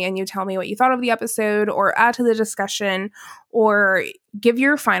out to me and you tell me what you thought of the episode or add to the discussion or give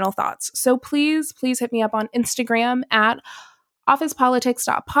your final thoughts. So please hit me up on Instagram at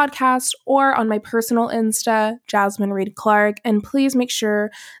officepolitics.podcast or on my personal Insta, Jasmine Reed Clark. And please make sure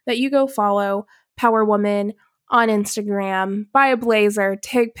that you go follow Power Woman on Instagram, buy a blazer,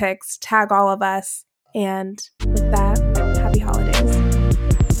 take pics, tag all of us. And with that,